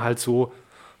ist, was man halt so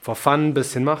for fun ein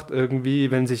bisschen macht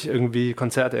irgendwie, wenn sich irgendwie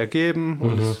Konzerte ergeben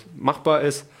und es machbar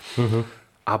ist.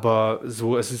 Aber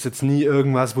so, es ist jetzt nie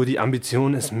irgendwas, wo die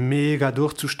Ambition ist, mega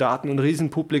durchzustarten und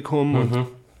Riesenpublikum. Und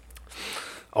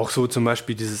auch so zum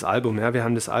Beispiel dieses Album. Ja, wir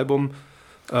haben das Album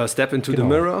Step into the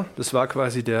Mirror. Das war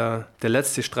quasi der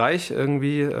letzte Streich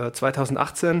irgendwie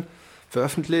 2018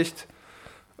 veröffentlicht.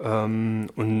 Und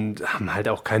haben halt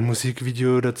auch kein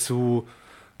Musikvideo dazu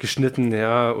geschnitten,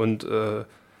 ja, und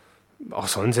auch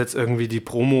sonst jetzt irgendwie die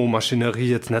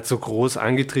Promo-Maschinerie jetzt nicht so groß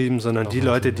angetrieben, sondern die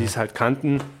Leute, die es halt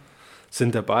kannten,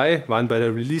 sind dabei, waren bei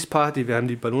der Release-Party, wir haben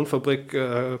die Ballonfabrik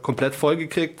komplett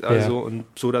vollgekriegt, also und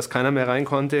so, dass keiner mehr rein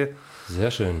konnte. Sehr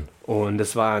schön. Und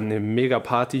es war eine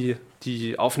Mega-Party,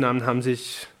 die Aufnahmen haben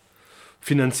sich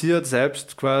finanziert,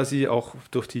 selbst quasi, auch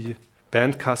durch die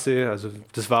Bandkasse, also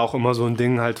das war auch immer so ein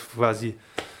Ding halt quasi.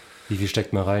 Wie viel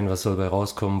steckt man rein, was soll bei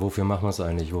rauskommen, wofür machen wir es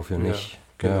eigentlich, wofür nicht.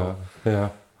 Ja, genau.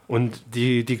 Ja. Und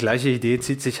die gleiche Idee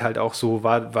zieht sich halt auch so,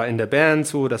 war in der Band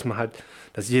so, dass man halt,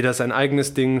 dass jeder sein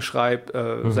eigenes Ding schreibt,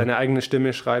 seine eigene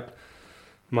Stimme schreibt.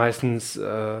 Meistens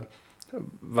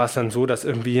war es dann so, dass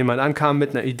irgendwie jemand ankam mit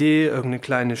einer Idee, irgendeine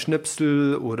kleine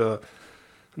Schnipsel oder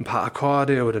ein paar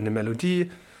Akkorde oder eine Melodie.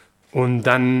 Und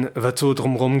dann wird so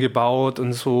drumherum gebaut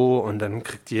und so und dann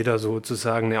kriegt jeder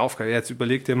sozusagen eine Aufgabe. Jetzt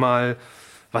überleg dir mal,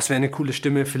 was wäre eine coole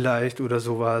Stimme vielleicht oder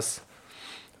sowas.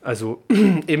 Also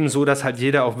eben so, dass halt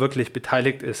jeder auch wirklich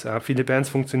beteiligt ist. Ja. Viele Bands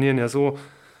funktionieren ja so,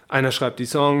 einer schreibt die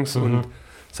Songs und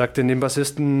sagt dann dem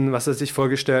Bassisten, was er sich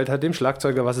vorgestellt hat, dem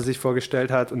Schlagzeuger, was er sich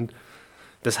vorgestellt hat. Und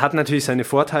das hat natürlich seine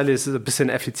Vorteile, es ist ein bisschen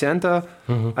effizienter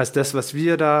als das, was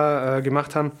wir da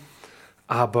gemacht haben.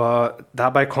 Aber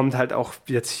dabei kommt halt auch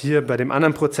jetzt hier bei dem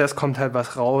anderen Prozess kommt halt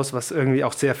was raus, was irgendwie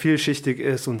auch sehr vielschichtig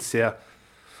ist und sehr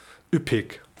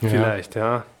üppig vielleicht,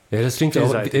 ja. Ja, das klingt ja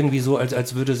auch irgendwie so,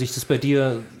 als würde sich das bei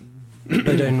dir,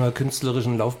 bei deiner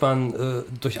künstlerischen Laufbahn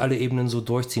durch alle Ebenen so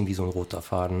durchziehen wie so ein roter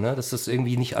Faden, ne? Dass das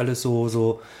irgendwie nicht alles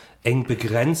so eng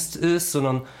begrenzt ist,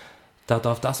 sondern da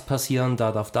darf das passieren,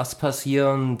 da darf das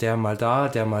passieren, der mal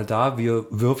da. Wir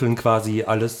würfeln quasi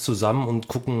alles zusammen und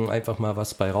gucken einfach mal,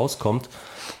 was bei rauskommt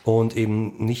und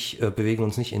eben nicht bewegen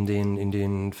uns nicht in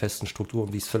den festen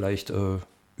Strukturen, wie es vielleicht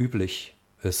üblich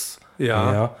ist.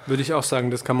 Ja, würde ich auch sagen,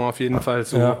 das kann man auf jeden Fall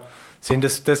so sehen.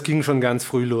 Das ging schon ganz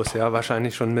früh los, ja,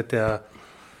 wahrscheinlich schon mit der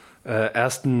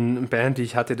ersten Band, die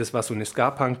ich hatte, das war so eine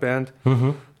Ska-Punk-Band.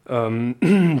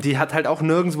 Die hat halt auch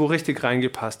nirgendwo richtig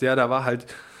reingepasst, ja, da war halt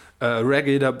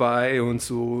Reggae dabei und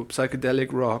so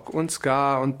Psychedelic Rock und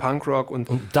Ska und Punkrock und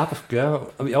Dub, ja,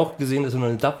 habe ich auch gesehen, ist noch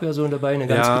eine Dub-Version dabei, eine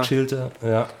ganz gechillte.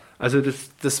 Ja. Also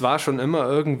das war schon immer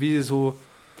irgendwie so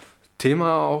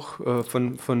Thema auch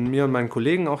von mir und meinen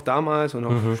Kollegen auch damals und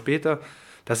auch später,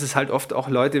 dass es halt oft auch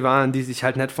Leute waren, die sich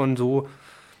halt nicht von so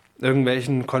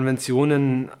irgendwelchen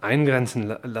Konventionen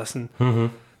eingrenzen lassen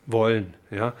wollen.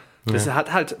 Ja. Das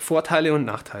hat halt Vorteile und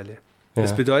Nachteile.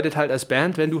 Das bedeutet halt als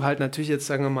Band, wenn du halt natürlich jetzt,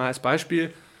 sagen wir mal als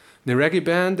Beispiel, eine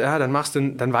Reggae-Band, ja, dann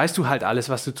weißt du halt alles,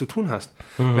 was du zu tun hast.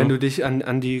 Wenn du dich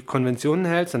an die Konventionen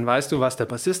hältst, dann weißt du, was der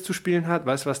Bassist zu spielen hat,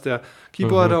 weißt, was der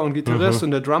Keyboarder und Gitarrist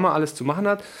und der Drummer alles zu machen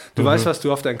hat. Du weißt, was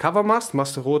du auf dein Cover machst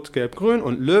du Rot, Gelb, Grün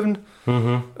und Löwen.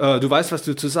 Du weißt, was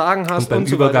du zu sagen hast. Und beim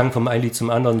Übergang vom einen Lied zum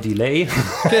anderen Delay.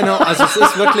 Genau, also es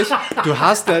ist wirklich, du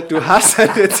hast ein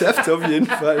Rezept auf jeden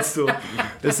Fall so.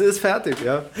 Es ist fertig,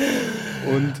 ja.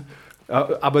 Und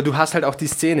Aber du hast halt auch die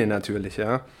Szene natürlich,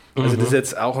 ja. Also das ist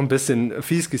jetzt auch ein bisschen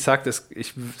fies gesagt,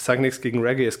 ich sage nichts gegen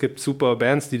Reggae, es gibt super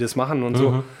Bands, die das machen und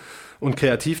so und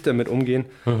kreativ damit umgehen.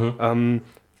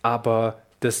 Aber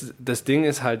das Ding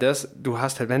ist halt du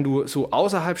hast halt, wenn du so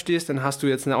außerhalb stehst, dann hast du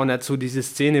jetzt auch nicht so diese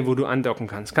Szene, wo du andocken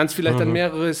kannst. Kannst vielleicht dann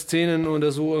mehrere Szenen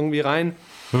oder so irgendwie rein,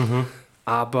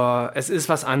 aber es ist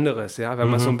was anderes, ja, wenn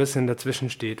man so ein bisschen dazwischen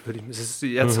steht. Es ist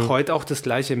jetzt heute auch das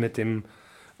Gleiche mit dem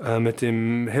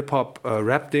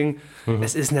Hip-Hop-Rap-Ding.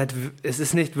 Es ist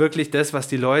nicht wirklich das, was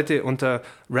die Leute unter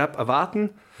Rap erwarten,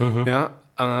 ja.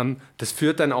 Das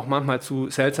führt dann auch manchmal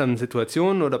zu seltsamen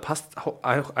Situationen oder passt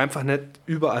auch einfach nicht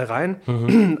überall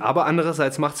rein. Aber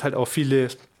andererseits macht es halt auch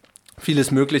vieles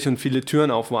möglich und viele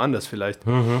Türen auf woanders vielleicht.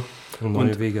 Und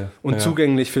neue Wege. Und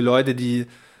zugänglich für Leute, die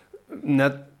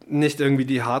nicht irgendwie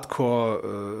die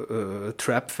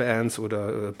Hardcore-Trap-Fans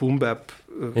oder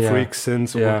Boom-Bap-Freaks sind,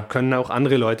 so können auch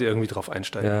andere Leute irgendwie drauf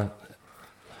einsteigen. Ja.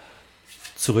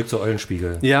 Zurück zu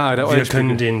Eulenspiegel. Ja, der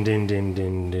Eulenspiegel. Wir können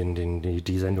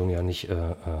die Sendung ja nicht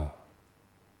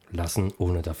lassen,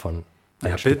 ohne davon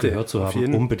ein Stück gehört zu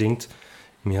haben. Unbedingt.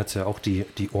 Mir hat es ja auch die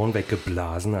Ohren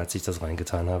weggeblasen, als ich das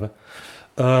reingetan habe.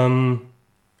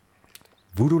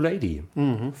 Voodoo Lady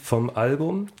vom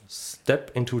Album Step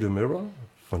into the Mirror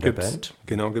von der Band.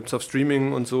 Genau, gibt es auf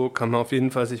Streaming und so. Kann man auf jeden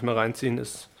Fall sich mal reinziehen.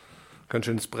 Ist ein ganz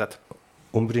schönes Brett.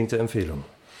 Unbedingte Empfehlung.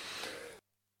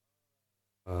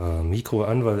 Mikro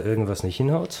an, weil irgendwas nicht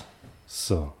hinhaut.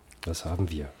 So, was haben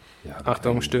wir?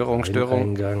 Achtung, Störung.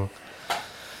 Eingang.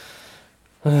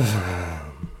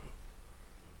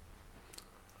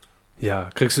 Ja,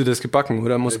 kriegst du das gebacken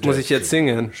oder muss ich jetzt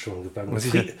singen? Schon gebacken.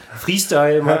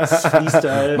 Freestyle, Max,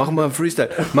 Freestyle. Mach mal einen Freestyle.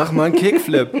 Mach mal einen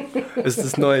Kickflip. Ist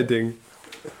das neue Ding.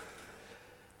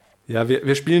 Ja,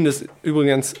 wir spielen das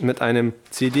übrigens mit einem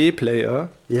CD-Player.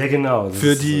 Ja, genau.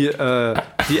 Für die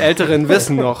Älteren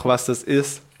wissen noch, was das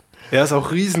ist. Er ist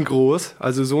auch riesengroß.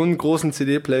 Also so einen großen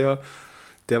CD-Player,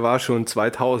 der war schon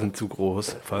 2000 zu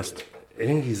groß, fast.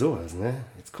 Irgendwie sowas, ne?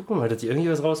 Jetzt gucken wir mal, dass hier irgendwie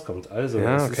was rauskommt. Also,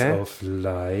 das ist auf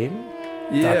Line.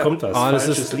 Yeah. Da kommt was. Das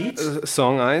ist Lied.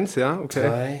 Song 1, ja, okay.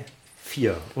 3,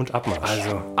 4 und Abmarsch.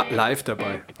 Also, live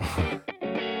dabei.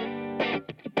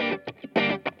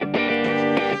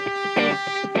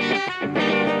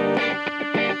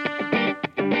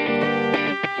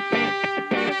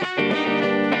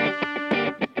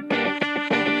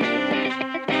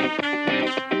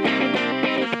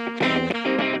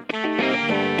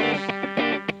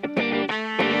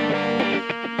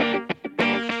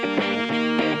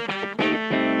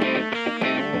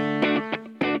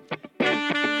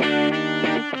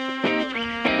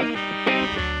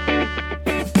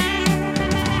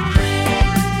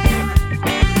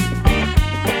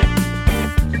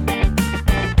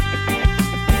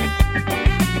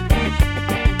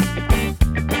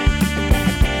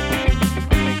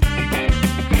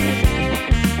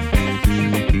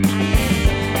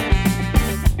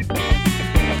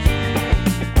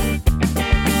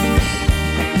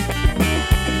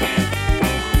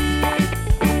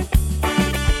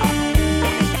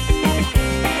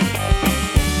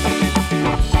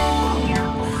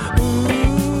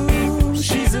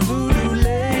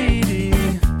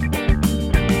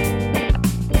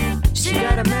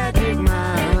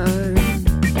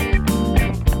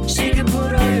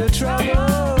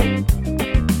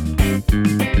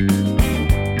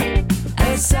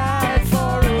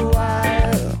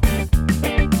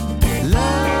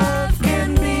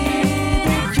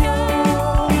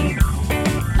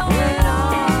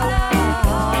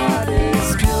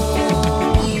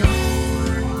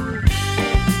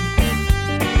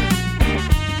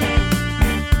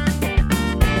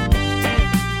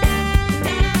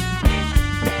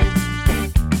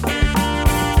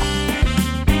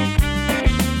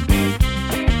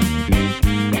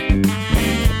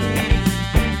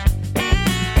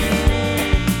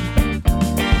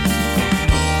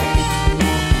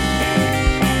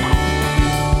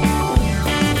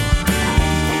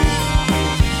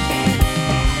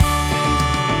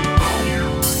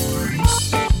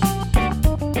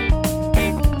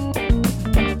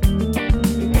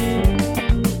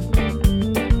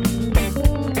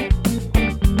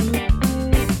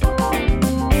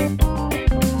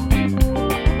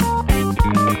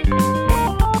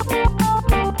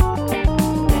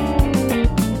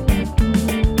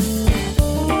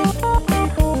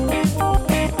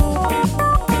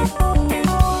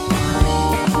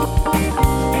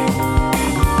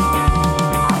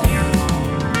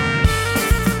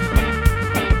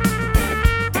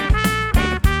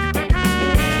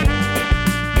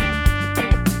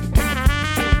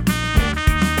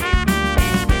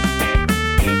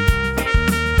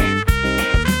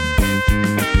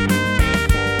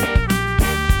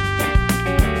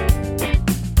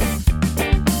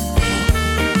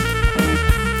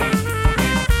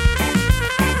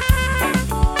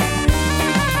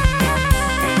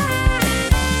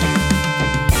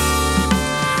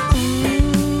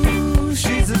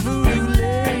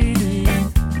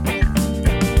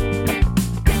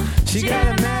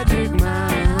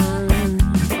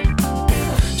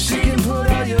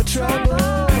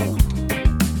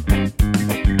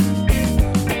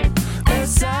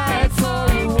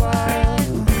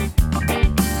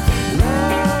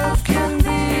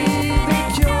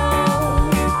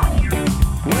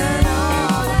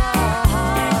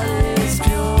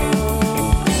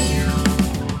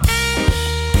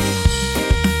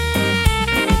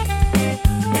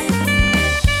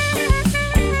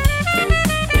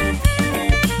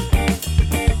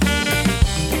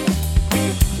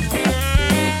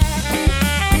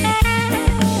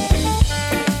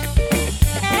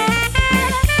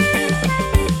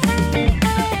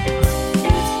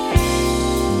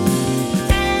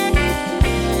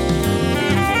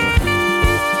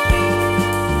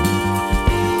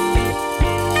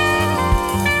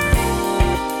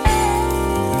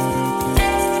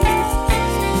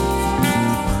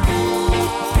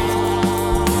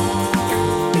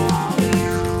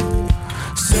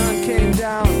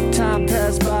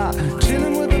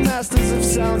 masters of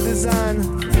sound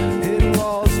design. Hidden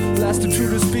walls blasted through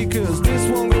the speakers. This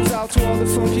one goes out to all the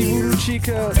funky voodoo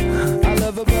chicas. I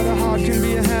love her, but her heart can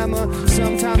be a hammer.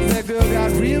 Sometimes that girl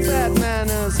got real bad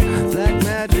manners. Black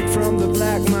magic from the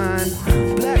black mind.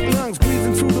 Black lungs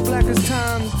breathing through the blackest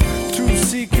times. Truth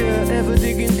seeker, ever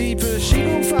digging deeper. She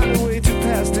gon' find a way to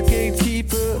pass the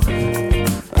gatekeeper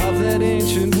of that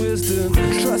ancient wisdom.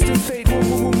 Trust and fate,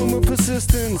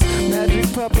 persistence.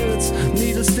 Magic puppets,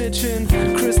 needle stitching.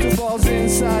 Crystal balls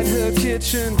inside her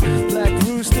kitchen. Black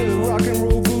rooster, rock and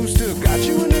roll booster. Got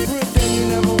you in a grip, then you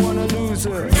never wanna lose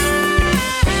her.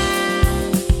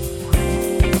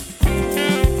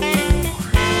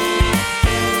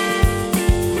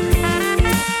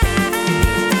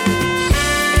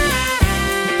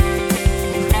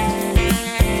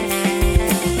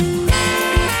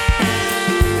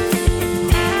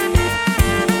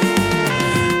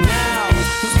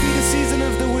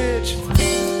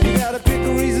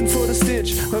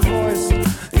 Her voice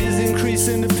is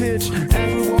increasing the pitch.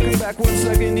 Angry walking backwards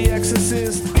like in The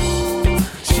Exorcist.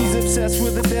 She's obsessed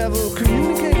with the devil.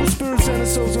 Communicate with spirits and her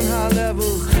souls on high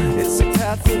levels. It's the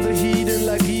path of the heathen,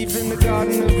 like Eve in the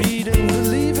Garden of Eden.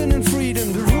 Believing in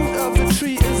freedom, the root of the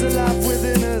tree is alive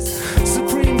within us.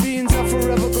 Supreme beings are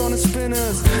forever gonna spin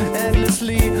us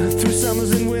endlessly through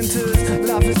summers and winters.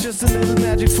 Life is just a little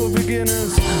magic for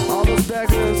beginners. All those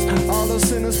beggars, all those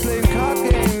sinners playing card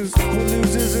games with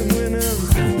losers and winners.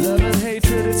 Love and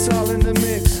hatred, it's all in the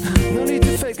mix. No need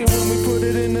to fake it when we put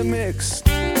it in the mix.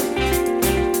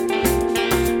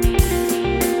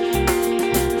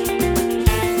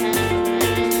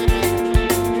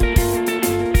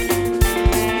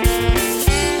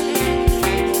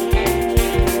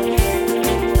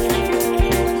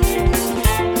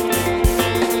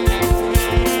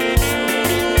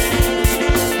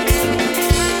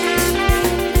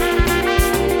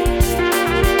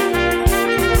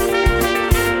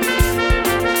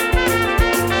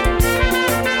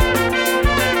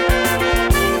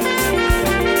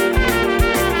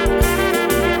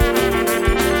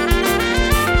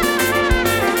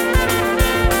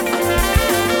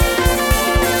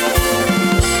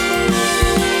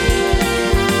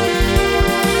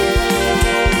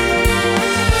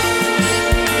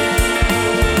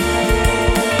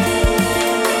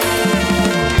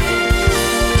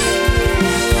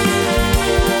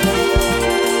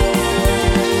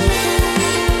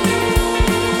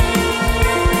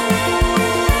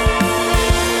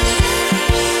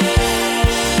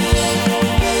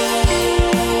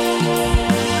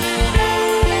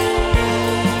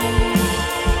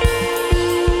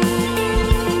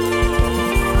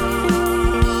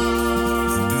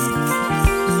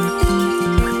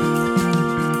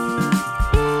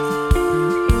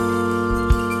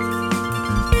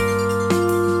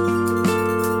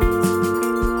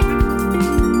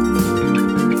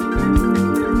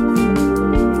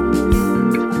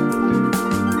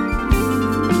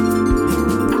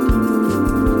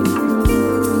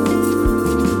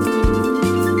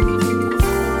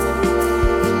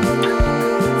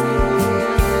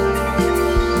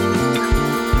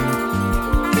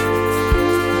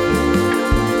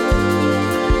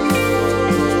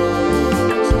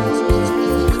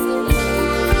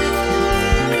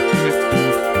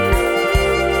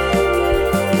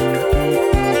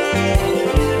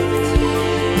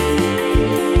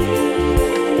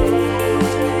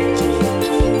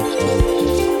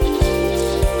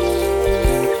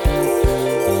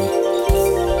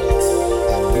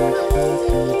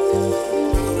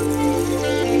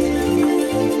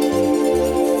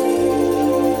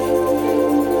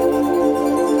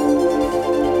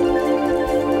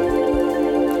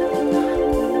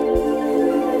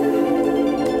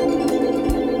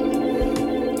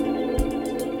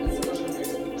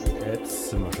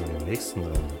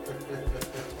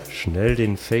 Schnell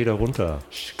den Fader runter.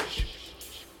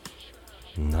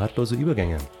 Nahtlose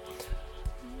Übergänge.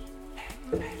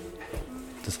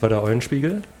 Das war der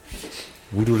Eulenspiegel.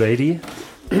 Voodoo Lady.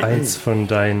 Eins von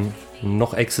deinen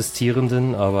noch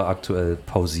existierenden, aber aktuell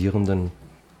pausierenden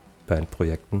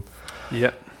Bandprojekten.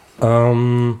 Ja.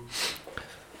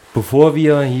 Bevor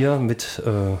wir hier mit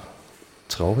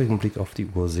traurigem Blick auf die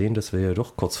Uhr sehen, dass wir ja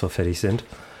doch kurz vor fertig sind,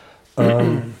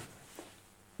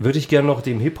 würde ich gerne noch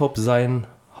dem Hip-Hop sein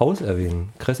Haus erwähnen.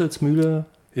 Kresselsmühle.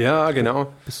 Ja,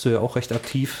 genau. Bist du ja auch recht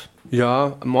aktiv.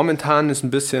 Ja, momentan ist ein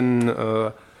bisschen,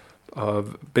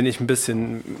 bin ich ein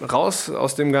bisschen raus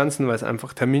aus dem Ganzen, weil es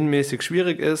einfach terminmäßig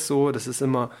schwierig ist. So, das ist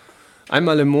immer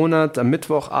einmal im Monat am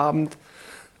Mittwochabend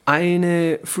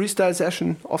eine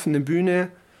Freestyle-Session, offene Bühne.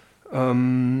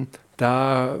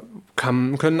 Da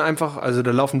können einfach, also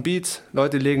da laufen Beats,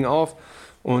 Leute legen auf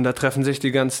Und da treffen sich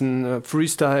die ganzen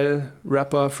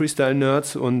Freestyle-Rapper,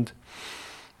 Freestyle-Nerds und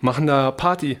machen da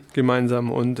Party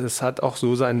gemeinsam. Und es hat auch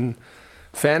so seinen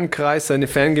Fankreis, seine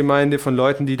Fangemeinde von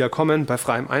Leuten, die da kommen, bei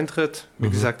freiem Eintritt. Wie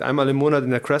gesagt, einmal im Monat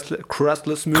in der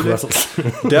Crustless-Mühle.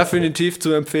 Definitiv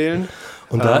zu empfehlen.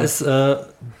 Und da ist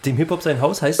dem Hip-Hop sein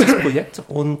Haus, heißt das Projekt.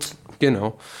 Und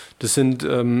genau. Das sind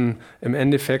im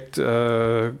Endeffekt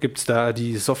gibt es da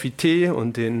die Sophie T.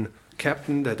 und den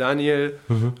Captain, der Daniel,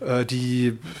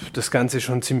 die das Ganze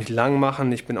schon ziemlich lang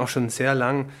machen. Ich bin auch schon sehr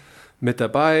lang mit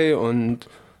dabei und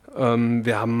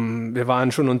wir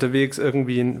waren schon unterwegs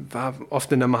irgendwie, war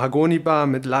oft in der Mahagoni-Bar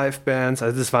mit Live-Bands.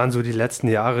 Also das waren so die letzten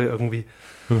Jahre irgendwie.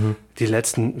 Die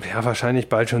letzten, ja wahrscheinlich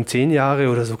bald schon 10 Jahre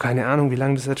oder so, keine Ahnung, wie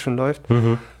lange das jetzt schon läuft.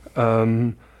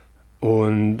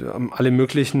 Und alle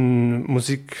möglichen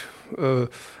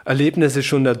Musikerlebnisse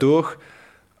schon dadurch.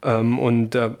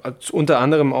 Und unter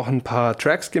anderem auch ein paar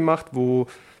Tracks gemacht, wo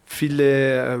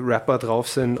viele Rapper drauf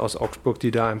sind aus Augsburg,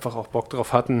 die da einfach auch Bock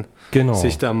drauf hatten,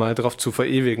 sich da mal drauf zu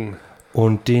verewigen.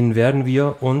 Und den werden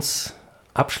wir uns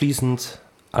abschließend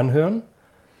anhören.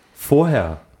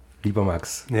 Vorher, lieber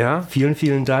Max, vielen,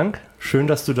 vielen Dank. Schön,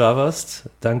 dass du da warst.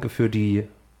 Danke für die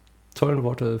tollen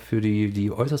Worte, für die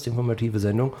äußerst informative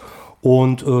Sendung.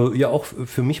 Und ja, auch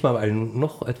für mich mal einen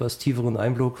noch etwas tieferen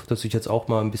Einblick, dass ich jetzt auch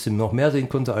mal ein bisschen noch mehr sehen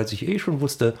konnte, als ich schon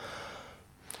wusste.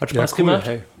 Hat Spaß gemacht.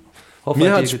 Hey. Hoffe,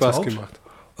 mir hat es Spaß gemacht.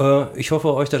 Ich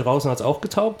hoffe, euch da draußen hat es auch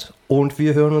getaugt. Und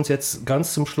wir hören uns jetzt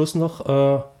ganz zum Schluss noch,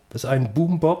 das ist ein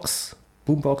Boombox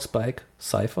Bike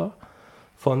Cypher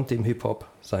von dem Hip-Hop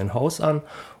sein Haus an.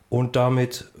 Und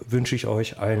damit wünsche ich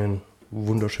euch einen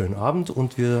wunderschönen Abend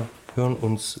und wir hören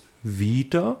uns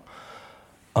wieder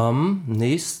am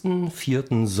nächsten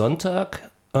 4.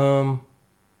 Sonntag im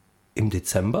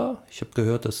Dezember. Ich habe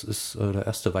gehört, das ist der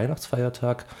erste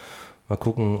Weihnachtsfeiertag. Mal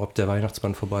gucken, ob der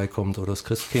Weihnachtsmann vorbeikommt oder das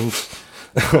Christkind.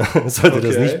 Sollte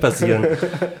das nicht passieren,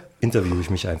 interviewe ich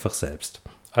mich einfach selbst.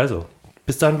 Also,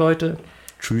 bis dann, Leute.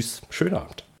 Tschüss, schönen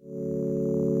Abend.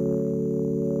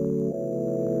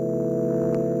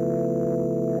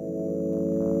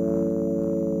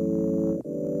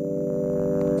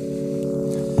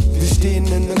 Wir stehen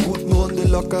in einer guten Runde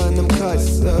locker in einem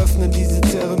Kreis, eröffnen diese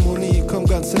Zeremonie, komm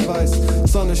ganz in weiß.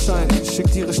 Sonne scheint,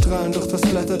 schickt ihre Strahlen durch das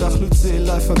Blätterdach. Luce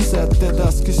live am Set, der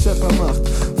das Geschepper macht.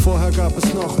 Vorher gab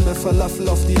es noch eine Falafel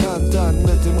auf die Hand, dann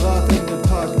mit dem Rad in den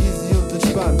Park, easy und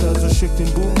entspannt. Also schickt den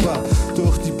Boombar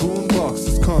durch die Boombox.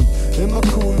 Es kommt immer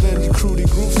cool, wenn die Crew die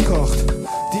Grooves kocht.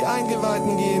 Die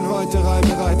Eingeweihten gehen heute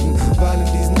Reime reiten, weil in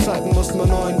diesen Zeiten muss man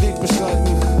neuen Weg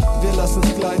beschreiten. Wir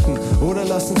lassen's gleiten oder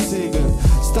lassen's segeln.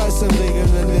 Styles im Regeln,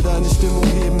 wenn wir deine Stimmung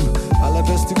heben.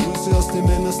 Allerbeste Grüße aus dem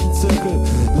innersten Zirkel.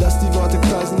 Lass die Worte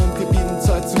kreisen und gib ihnen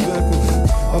Zeit zu wirken.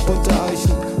 Ob unter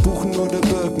Eichen, Buchen oder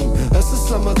Birken. Es ist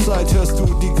Sommerzeit, hörst du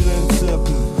die Grillen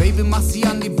zirpen. Baby, mach sie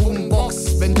an die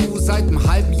Boombox, wenn du seit einem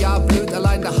halben Jahr blöd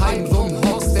allein daheim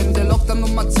rumhockst. Denn der Lockdown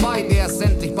Nummer 2, der ist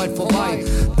endlich bald vorbei.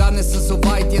 Dann ist es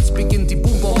soweit, jetzt beginnt die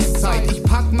Boombox-Zeit. Ich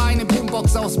pack meine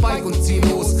Boombox aufs Bike und zieh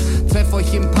los. Treff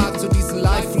euch im Park zu diesen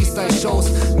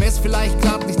Live-Freestyle-Shows. Mir ist vielleicht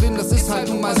grad nicht drin, das ist halt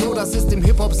nun mal so. Das ist im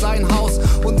Hip-Hop sein Haus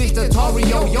und nicht der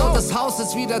Torio. Yo, das Haus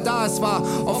ist wieder da, es war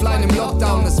offline im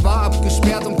Lockdown. Es war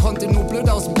abgesperrt und konnte nur blöd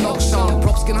aus dem Block schauen.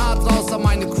 Props gehen hart raus an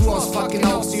meine Crew aus fucking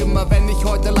Augs. Immer wenn ich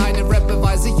heute alleine rappe,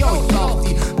 weiß ich, yo, ich brauch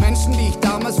die Menschen, die ich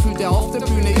damals fühlte auf der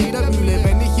Bühne, jeder Mühle.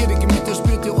 Wenn ich jede Gemüter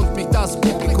spürte und mich das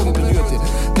Publikum berührte,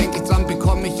 denk ich dran,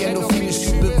 bekomme ich endorphine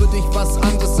Schübe. Würde ich was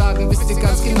anderes sagen, wisst ihr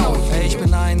ganz genau. Hey, ich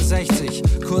bin 61,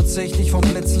 kurzsichtig vom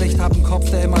Blitzlicht, hab einen Kopf,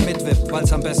 der immer mitwippt,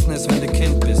 weil's am besten ist, wenn du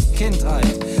Kind bist. Kindheit,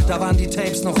 da waren die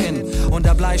Tapes noch in und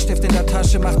der Bleistift in der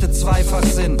Tasche machte zweifach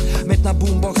Sinn. Mit ner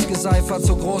Boombox geseifert,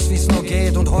 so groß wie's nur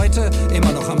geht und heute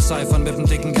immer noch am Cyphern mit dem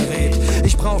dicken Gerät.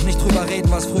 Ich brauch nicht drüber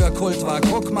reden, was früher Kult war.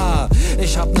 Guck mal,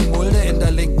 ich hab ne Mulde in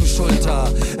der linken Schulter.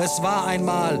 Es war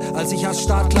einmal, als ich als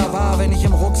startklar war, wenn ich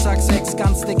im Rucksack 6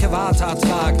 ganz dicke Vata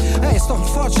trag. Hey, ist doch ein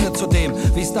Fortschritt zu dem,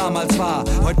 wie's damals war.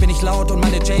 Heute bin ich laut und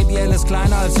meine JBL ist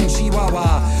kleiner als ein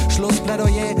Chihuahua.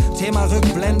 Schlussplädoyer, Thema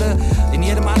Rückblende. In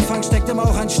jedem Anfang steckt immer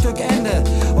auch ein Stück Ende.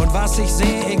 Und was ich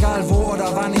sehe, egal wo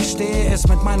oder wann ich stehe, ist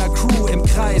mit meiner Crew im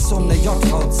Kreis um ne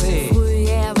JVC.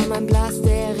 Früher war mein Blaster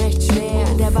recht schwer,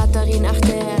 der Batterien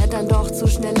achte dann doch zu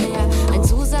schnell leer. Ein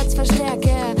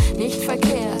Zusatzverstärker, nicht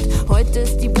verkehrt. Heute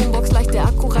ist die Boombox leicht, der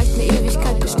Akku reicht eine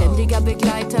Ewigkeit. Beständiger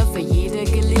Begleiter für jede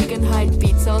Gelegenheit.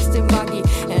 Beats aus dem Buggy,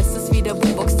 es ist wieder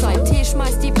Boombox-Zeit. Tee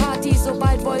schmeißt die Party,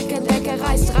 sobald Wolkendecke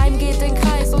reißt. Reim geht in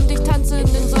Kreis und ich tanze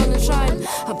in den Sonnenschein.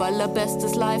 Hab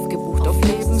allerbestes live gebucht auf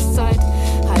Lebenszeit.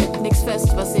 Halt nix fest,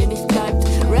 was eh nicht bleibt.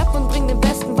 Rap und bring den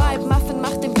besten Vibe. Muffin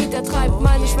macht den Beat, der treibt.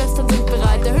 Meine Schwestern sind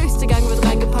bereit, der höchste Gang wird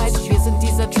reingepeitscht. Wir sind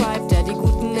dieser Tribe, der die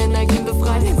guten Energien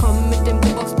befreit.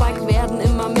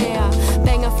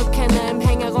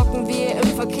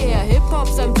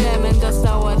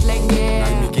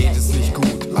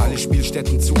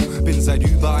 bin seit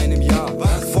über einem Jahr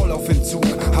voll auf Entzug.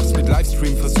 Hab's mit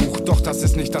Livestream versucht, doch das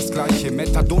ist nicht das Gleiche.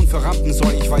 Methadon für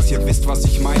Rampensäue, ich weiß, ihr wisst, was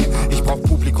ich meine. Ich brauch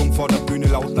Publikum vor der Bühne,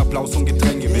 lauten Applaus und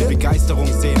Getränke. Will Begeisterung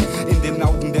sehen in den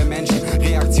Augen der Menschen.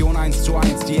 Reaktion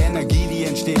 1:1, die Energie, die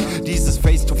entsteht. Dieses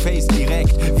Face-to-Face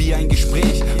direkt wie ein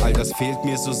Gespräch. All das fehlt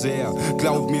mir so sehr.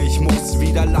 Glaub mir, ich muss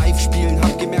wieder live spielen.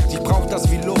 Hab gemerkt, ich brauch das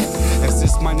wie Luft. Es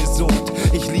ist meine Sucht,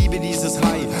 ich liebe dieses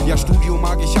High. Ja, Studio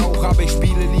mag ich auch, aber ich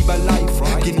spiele lieber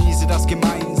live. Genieße das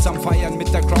gemeinsam feiern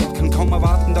mit der Crowd. Kann kaum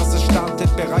erwarten, dass es startet.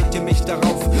 Bereite mich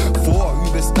darauf vor,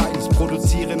 übe Styles,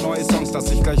 produziere neue Songs,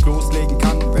 dass ich gleich loslegen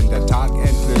kann, wenn der Tag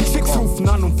endlich Chicks kommt. rufen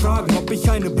an und fragen, ob ich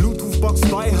eine Bluetooth-Box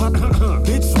bei hat.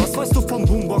 Bitch, was weißt du vom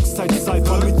Boombox-Zeit?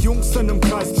 Weil mit Jungs in einem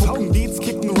Kreis gucken Beats,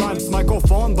 kicken Rhymes.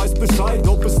 Mikrofon weiß Bescheid,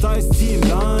 ob es da ist, ziehen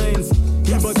Lines.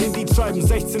 Über den Beat schreiben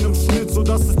 16 im Schnitt,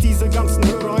 sodass es diese ganzen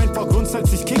Hörer einfach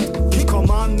grundsätzlich kickt. Ich komm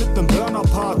an mit nem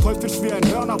Burner-Part, teuflisch wie ein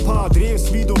Hörnerpaar. Dreh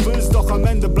es wie du willst, doch am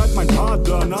Ende bleibt mein Part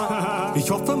Burner. Ich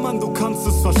hoffe, Mann, du kannst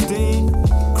es verstehen.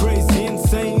 Crazy,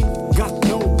 insane, got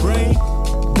no brain.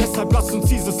 Deshalb lass uns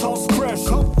dieses Haus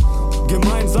crashen.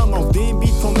 Gemeinsam auf dem Beat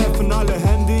vom F, alle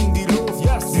Hände in die Luft.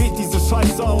 Dreht diese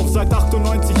Scheiße auf, seit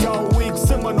 98 AOX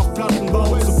immer noch Plattenbau.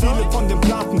 So viele von den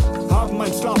Platten haben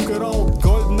meinen Schlaf geraubt.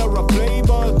 Goldener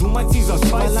Playboy, du meinst dieser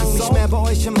Scheiß war lang nicht mehr bei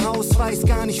euch im Haus, weiß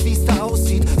gar nicht wie's da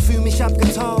aussieht. Fühl mich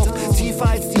abgetaucht, tiefer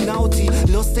als die Nauti.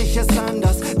 Lustig ist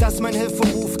anders, das ist mein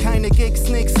Hilferuf. Keine Gigs,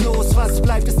 nix los, was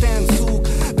bleibt ist der Entzug.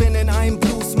 Bin in einem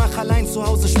Blues, mach allein zu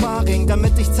Hause Sparring,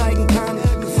 damit ich zeigen kann,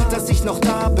 dass ich noch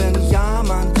da bin. Ja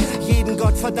Mann, jeden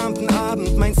gottverdammten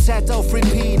Abend, mein Set auf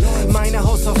Repeat. Meine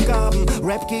Hausaufgaben,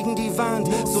 Rap gegen die Wand,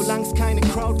 solang's keine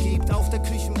Crowd gibt auf der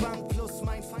Küchenbank.